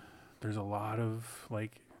reason there's a lot of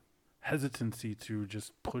like hesitancy to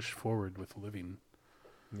just push forward with living.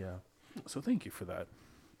 Yeah. So thank you for that.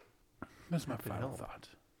 That's my Happy to final help. thought.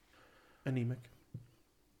 Anemic,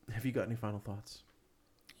 have you got any final thoughts?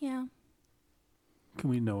 Yeah. Can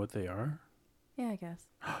we know what they are? Yeah, I guess.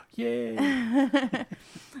 Yay!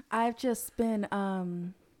 I've just been,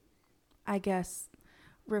 I guess,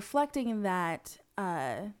 reflecting that,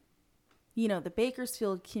 the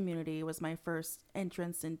Bakersfield community was my first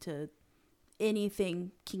entrance into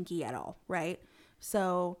anything kinky at all, right?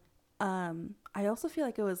 So, I also feel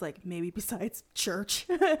like it was like maybe besides church,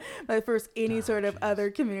 my first any sort of other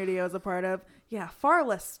community I was a part of. Yeah, far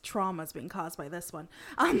less trauma is being caused by this one.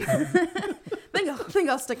 Think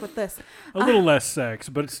I'll stick with this. A little less sex,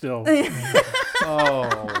 but still.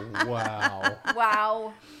 Oh, wow.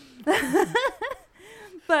 Wow.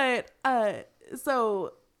 But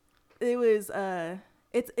so it was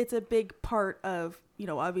it's a big part of,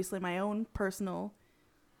 obviously my own personal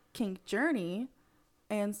kink journey.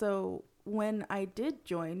 And so when I did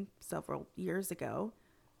join several years ago,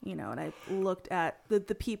 and I looked at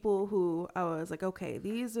the people who I was like, okay,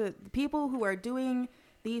 these are the people who are doing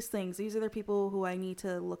these things. These are the people who I need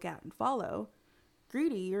to look at and follow.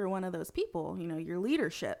 Greedy, you're one of those people, your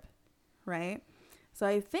leadership, right? So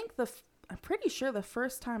I think I'm pretty sure the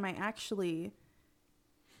first time I actually,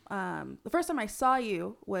 the first time I saw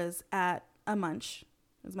you was at a munch.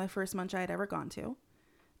 It was my first munch I had ever gone to.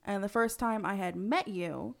 And the first time I had met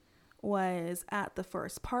you was at the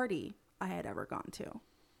first party I had ever gone to,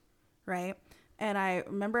 right? And I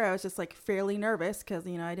remember I was just like fairly nervous because,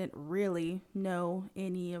 I didn't really know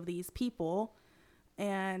any of these people.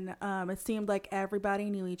 And it seemed like everybody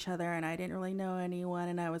knew each other and I didn't really know anyone.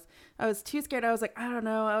 And I was too scared. I was like, I don't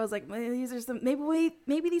know. I was like, these are maybe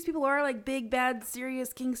these people are like big, bad,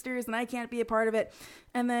 serious kinksters and I can't be a part of it.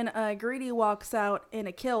 And then Greedy walks out in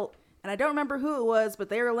a kilt. And I don't remember who it was, but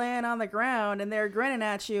they were laying on the ground and they were grinning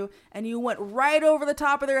at you. And you went right over the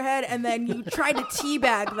top of their head and then you tried to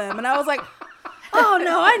teabag them. And I was like, oh,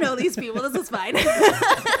 no, I know these people. This is fine.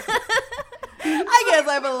 I guess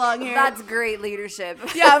I belong here. That's great leadership.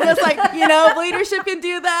 Yeah, I'm just like, if leadership can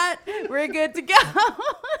do that, we're good to go.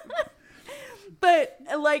 But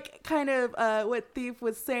like kind of what Thief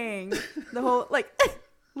was saying, the whole like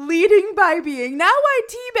leading by being. Now I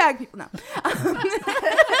teabag people. No.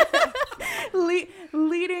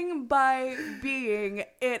 Leading by being,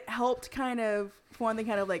 it helped kind of, for one thing,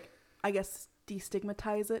 kind of like, I guess,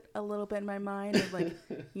 destigmatize it a little bit in my mind of like,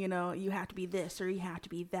 you have to be this or you have to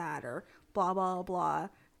be that or blah, blah, blah,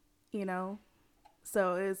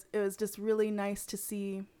 So it was just really nice to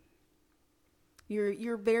see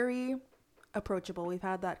you're very approachable. We've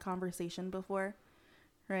had that conversation before,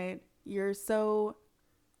 right? You're so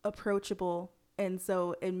approachable. And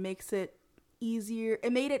so it makes it easier.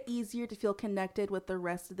 It made it easier to feel connected with the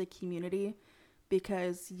rest of the community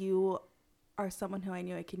because you are someone who I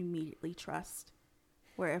knew I could immediately trust.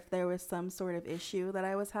 Where if there was some sort of issue that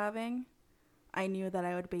I was having, I knew that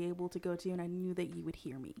I would be able to go to you and I knew that you would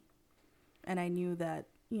hear me. And I knew that,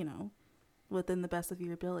 within the best of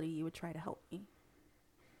your ability, you would try to help me.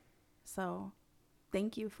 So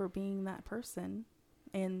thank you for being that person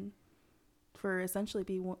and for essentially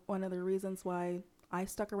being one of the reasons why I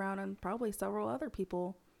stuck around and probably several other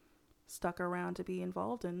people stuck around to be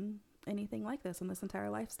involved in anything like this in this entire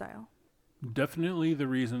lifestyle. Definitely the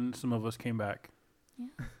reason some of us came back.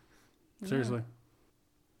 Yeah. Seriously.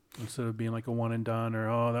 Yeah. Instead of being like a one and done or,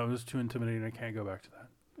 oh, that was too intimidating, I can't go back to that.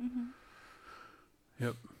 Mm-hmm.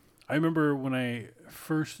 Yep. I remember when I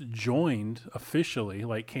first joined officially,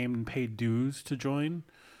 like came and paid dues to join,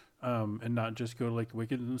 and not just go to like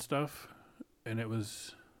Wicked and stuff. And it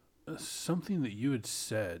was something that you had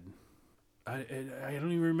said. I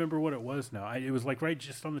don't even remember what it was now. It was like right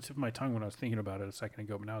just on the tip of my tongue when I was thinking about it a second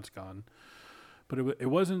ago, but now it's gone. But it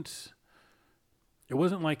wasn't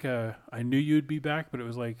like I knew you'd be back, but it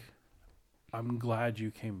was like, I'm glad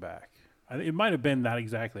you came back. It might have been that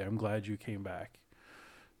exactly. I'm glad you came back.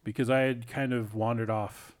 Because I had kind of wandered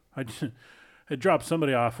off. I had dropped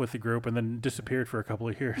somebody off with the group and then disappeared for a couple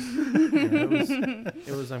of years. Yeah,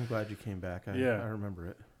 it was I'm glad you came back. I remember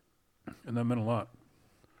it. And that meant a lot.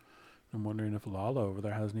 I'm wondering if Lala over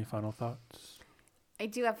there has any final thoughts. I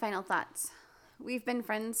do have final thoughts. We've been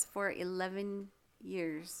friends for 11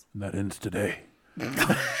 years. And that ends today. And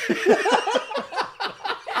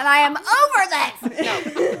I am over this!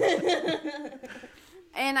 No.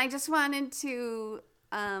 And I just wanted to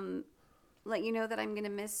let you know that I'm going to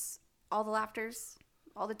miss all the laughters,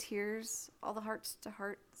 all the tears, all the hearts to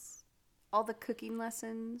hearts, all the cooking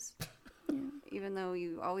lessons. Yeah. Even though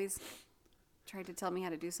you always tried to tell me how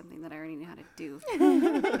to do something that I already knew how to do.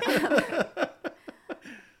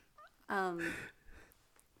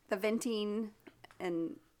 The venting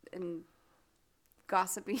and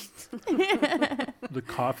gossiping. The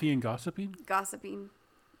coffee and gossiping? Gossiping.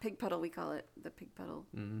 Pig puddle, we call it. The pig puddle.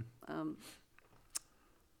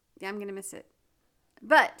 Yeah, I'm going to miss it.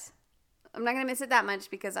 But I'm not going to miss it that much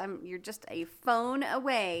because you're just a phone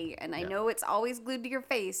away. And I know it's always glued to your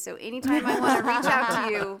face. So anytime I want to reach out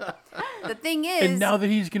to you, the thing is... And now that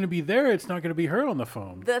he's going to be there, it's not going to be her on the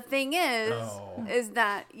phone. The thing is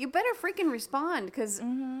that you better freaking respond because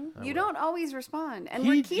you don't always respond. And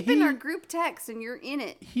we're keeping our group text and you're in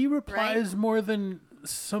it. He replies more than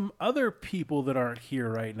some other people that aren't here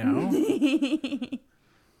right now.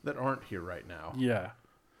 That aren't here right now. Yeah.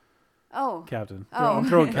 Oh. Captain. Oh. I'm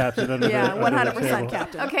throwing Captain under the Yeah, under the 100% table.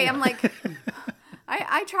 Captain. Okay, I'm like,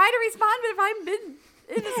 I try to respond, but if I'm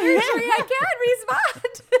in a surgery, I can't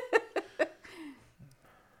respond.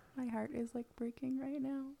 My heart is like breaking right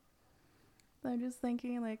now. I'm just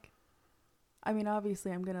thinking like, I mean,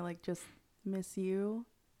 obviously I'm going to like just miss you.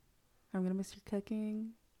 I'm going to miss your cooking.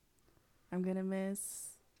 I'm going to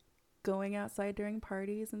miss going outside during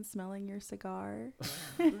parties and smelling your cigar.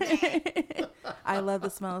 I love the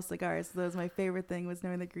smell of cigars. That was my favorite thing, was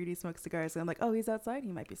knowing that Greedy smokes cigars. And I'm like, oh, he's outside.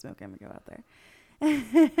 He might be smoking. I'm going to go out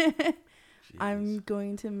there. I'm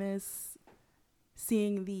going to miss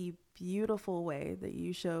seeing the beautiful way that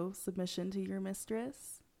you show submission to your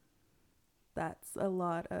mistress. That's a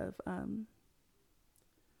lot of,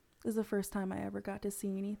 this is the first time I ever got to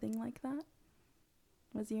see anything like that.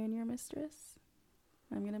 Was you and your mistress.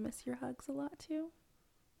 I'm going to miss your hugs a lot too.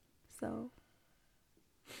 So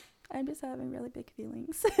I'm just having really big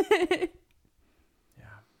feelings.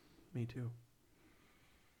 Yeah, me too.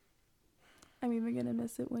 I'm even going to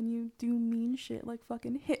miss it when you do mean shit like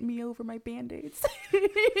fucking hit me over my Band-Aids.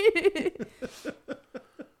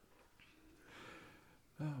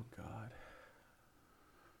 Oh, God.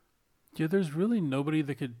 Yeah, there's really nobody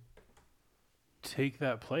that could take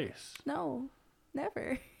that place. No,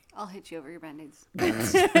 never. I'll hit you over your Band-Aids.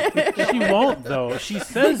 She won't, though. She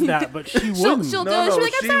says that, but she wouldn't. She'll do it. She'll be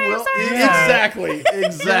like, I'm sorry, I'm sorry. Exactly.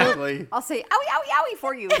 Exactly. I'll say, owie, owie, owie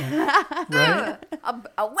for you. Right?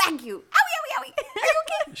 I'll whack you. Owie, owie, owie. Are you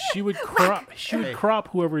okay? She would crop. She would crop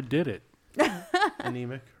whoever did it.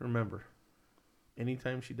 Anemic, remember,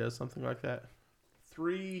 anytime she does something like that,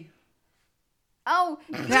 3... Oh.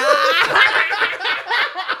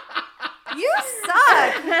 You suck.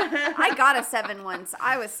 I got a 7 once.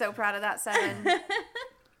 I was so proud of that 7.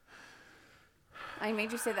 I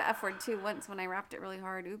made you say the F word too once when I rapped it really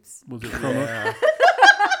hard. Oops. Was it from?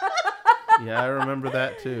 Yeah, I remember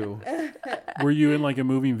that too. Were you in like a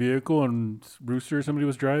moving vehicle and Rooster or somebody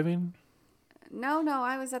was driving? No,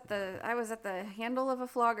 I was at the handle of a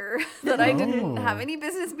flogger that I didn't have any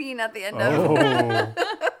business being at the end of. Oh,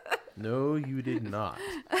 No, you did not.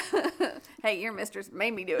 Hey, your mistress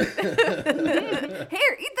made me do it.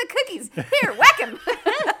 Here, eat the cookies. Here, whack him.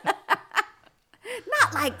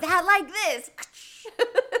 Not like that, like this.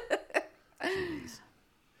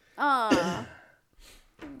 Aw.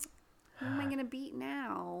 Who am I going to beat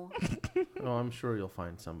now? Oh, I'm sure you'll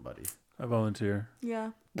find somebody. I volunteer.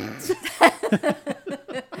 Yeah.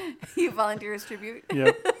 You volunteer as tribute?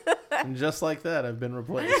 Yep. And just like that, I've been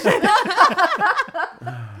replaced.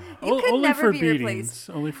 could Only never for be beatings. replaced.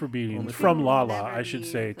 Only for beatings. Only From could Lala, never I should be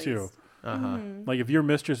say too. replaced. Uh-huh. Like if your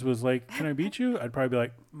mistress was like, "Can I beat you?" I'd probably be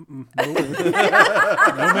like, "Mm-mm, nope."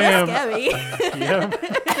 "No, ma'am." Yep.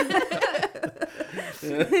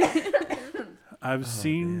 I've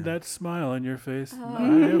seen that smile on your face. I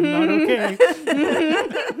am not okay.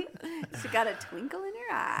 She got a twinkle in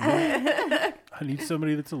her eye. I need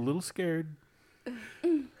somebody that's a little scared What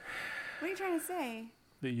are you trying to say?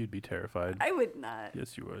 that you'd be terrified. I would not.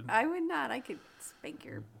 Yes, you would. I would not. I could spank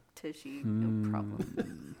your tushy, no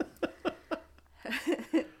problem.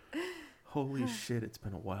 Holy shit, it's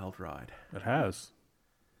been a wild ride. It has.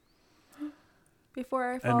 Before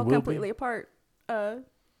I And fall will be. completely apart,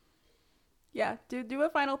 yeah, do a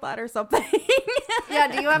final thought or something. Yeah,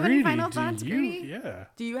 do you have any Greedy, final do thoughts, you? Greedy? Yeah.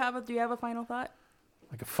 Do you have a final thought?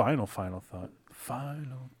 Like a final thought.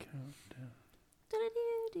 Final countdown.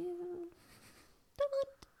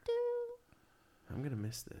 I'm going to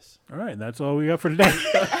miss this. All right, and that's all we got for today.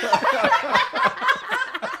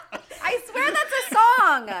 I swear that's a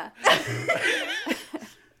song.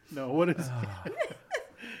 No, what is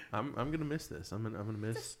I'm going to miss this. I'm going to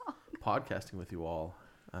miss podcasting with you all.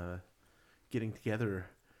 Getting together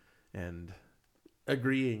and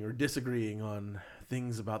agreeing or disagreeing on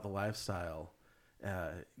things about the lifestyle.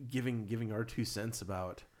 Giving our 2 cents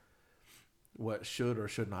about what should or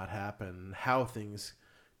should not happen, how things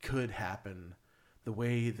could happen, the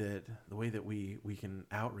way that we can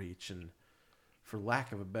outreach and, for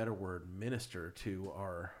lack of a better word, minister to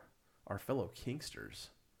our fellow kinksters.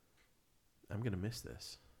 I'm going to miss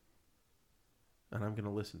this. And I'm going to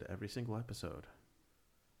listen to every single episode.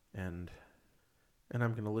 And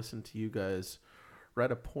I'm going to listen to you guys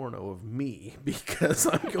write a porno of me because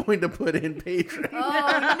I'm going to put in Patreon.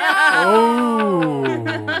 Oh,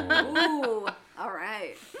 no. Oh. Ooh. All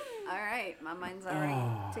right. My mind's already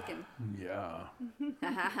ticking. Yeah.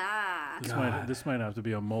 Ha ha ha. This might have to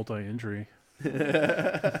be a multi-entry.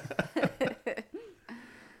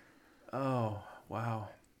 Oh, wow.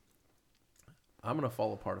 I'm going to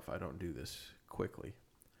fall apart if I don't do this quickly.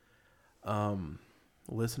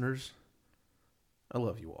 Listeners, I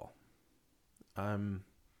love you all.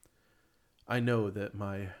 I know that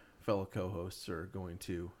my fellow co-hosts are going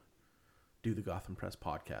to do the Gotham Press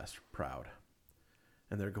podcast proud.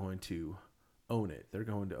 And they're going to own it. They're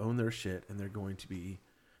going to own their shit, and they're going to be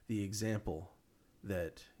the example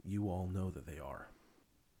that you all know that they are.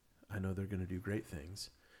 I know they're going to do great things,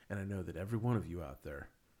 and I know that every one of you out there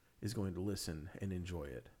is going to listen and enjoy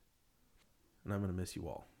it. And I'm going to miss you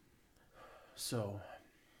all. So,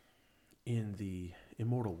 in the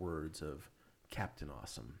immortal words of Captain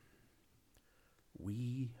Awesome,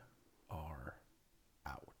 we are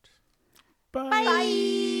out. Bye.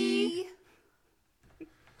 Bye.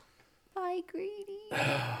 Bye, Greedy.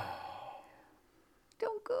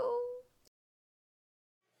 Don't go.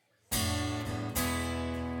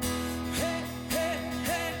 Hey, hey,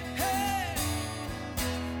 hey, hey.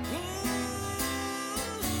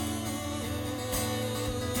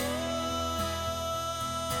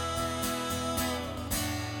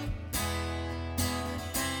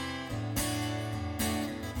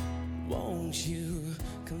 Won't you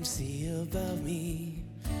come see about me?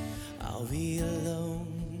 I'll be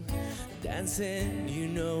alone, dancing, you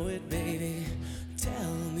know it, baby.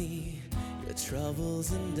 Tell me your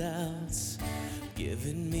troubles and doubts,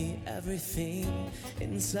 giving me everything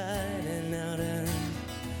inside and out. And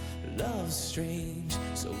love's strange,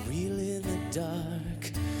 so real in the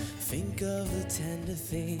dark. Think of the tender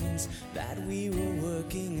things that we were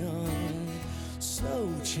working on.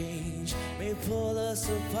 Slow change may pull us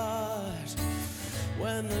apart.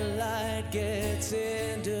 When the light gets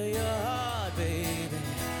into your heart, baby,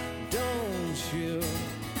 don't you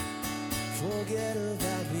forget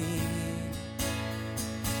about me.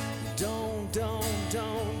 Don't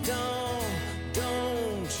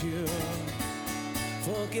you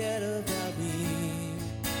forget about me.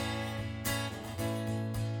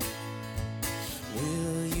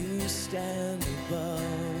 Will you stand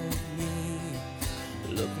above me?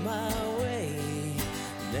 Look my way,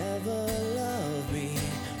 never love me.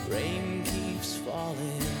 Rain keeps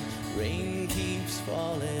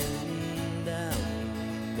falling down,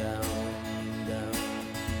 down, down.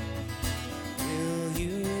 Will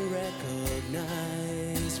you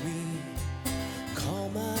recognize me? Call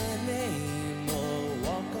my name or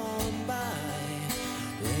walk on by.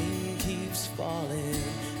 Rain keeps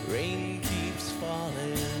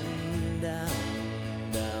falling down,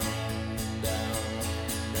 down, down,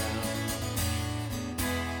 down.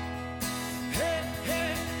 Hey,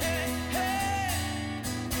 hey, hey, hey.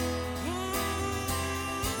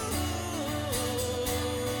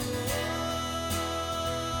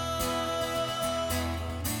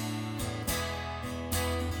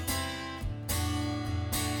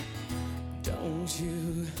 Don't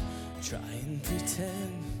you try and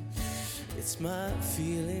pretend it's my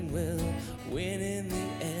feeling. Will win in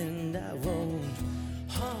the end. I won't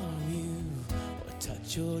harm you or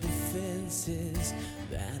touch your defenses.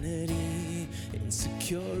 Vanity,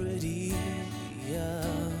 insecurity,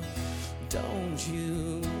 yeah. Don't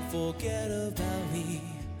you forget about me.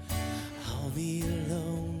 I'll be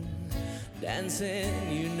alone,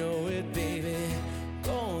 dancing, you know it, baby.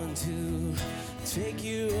 Going to take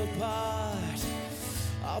you apart.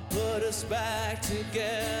 I'll put us back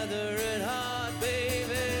together at heart,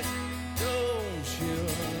 baby. Don't you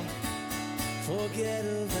forget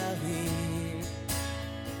about me.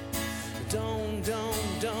 Don't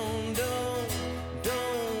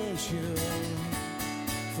you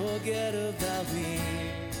forget about me.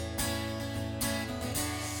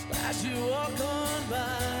 As you walk on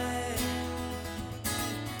by,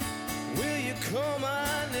 will you call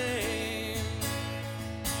my name?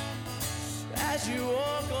 As you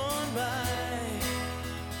walk on by,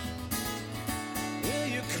 will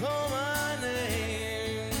you call my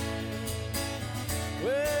name?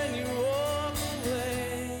 When you walk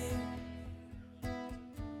away,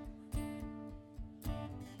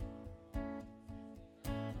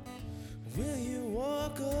 will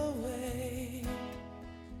walk away?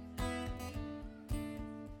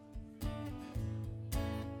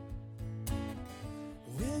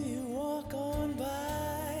 Will you walk on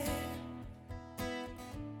by?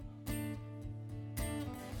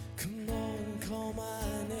 Come on, call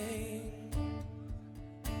my name.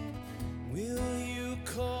 Will you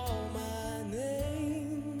call my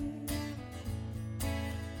name?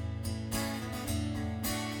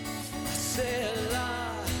 I said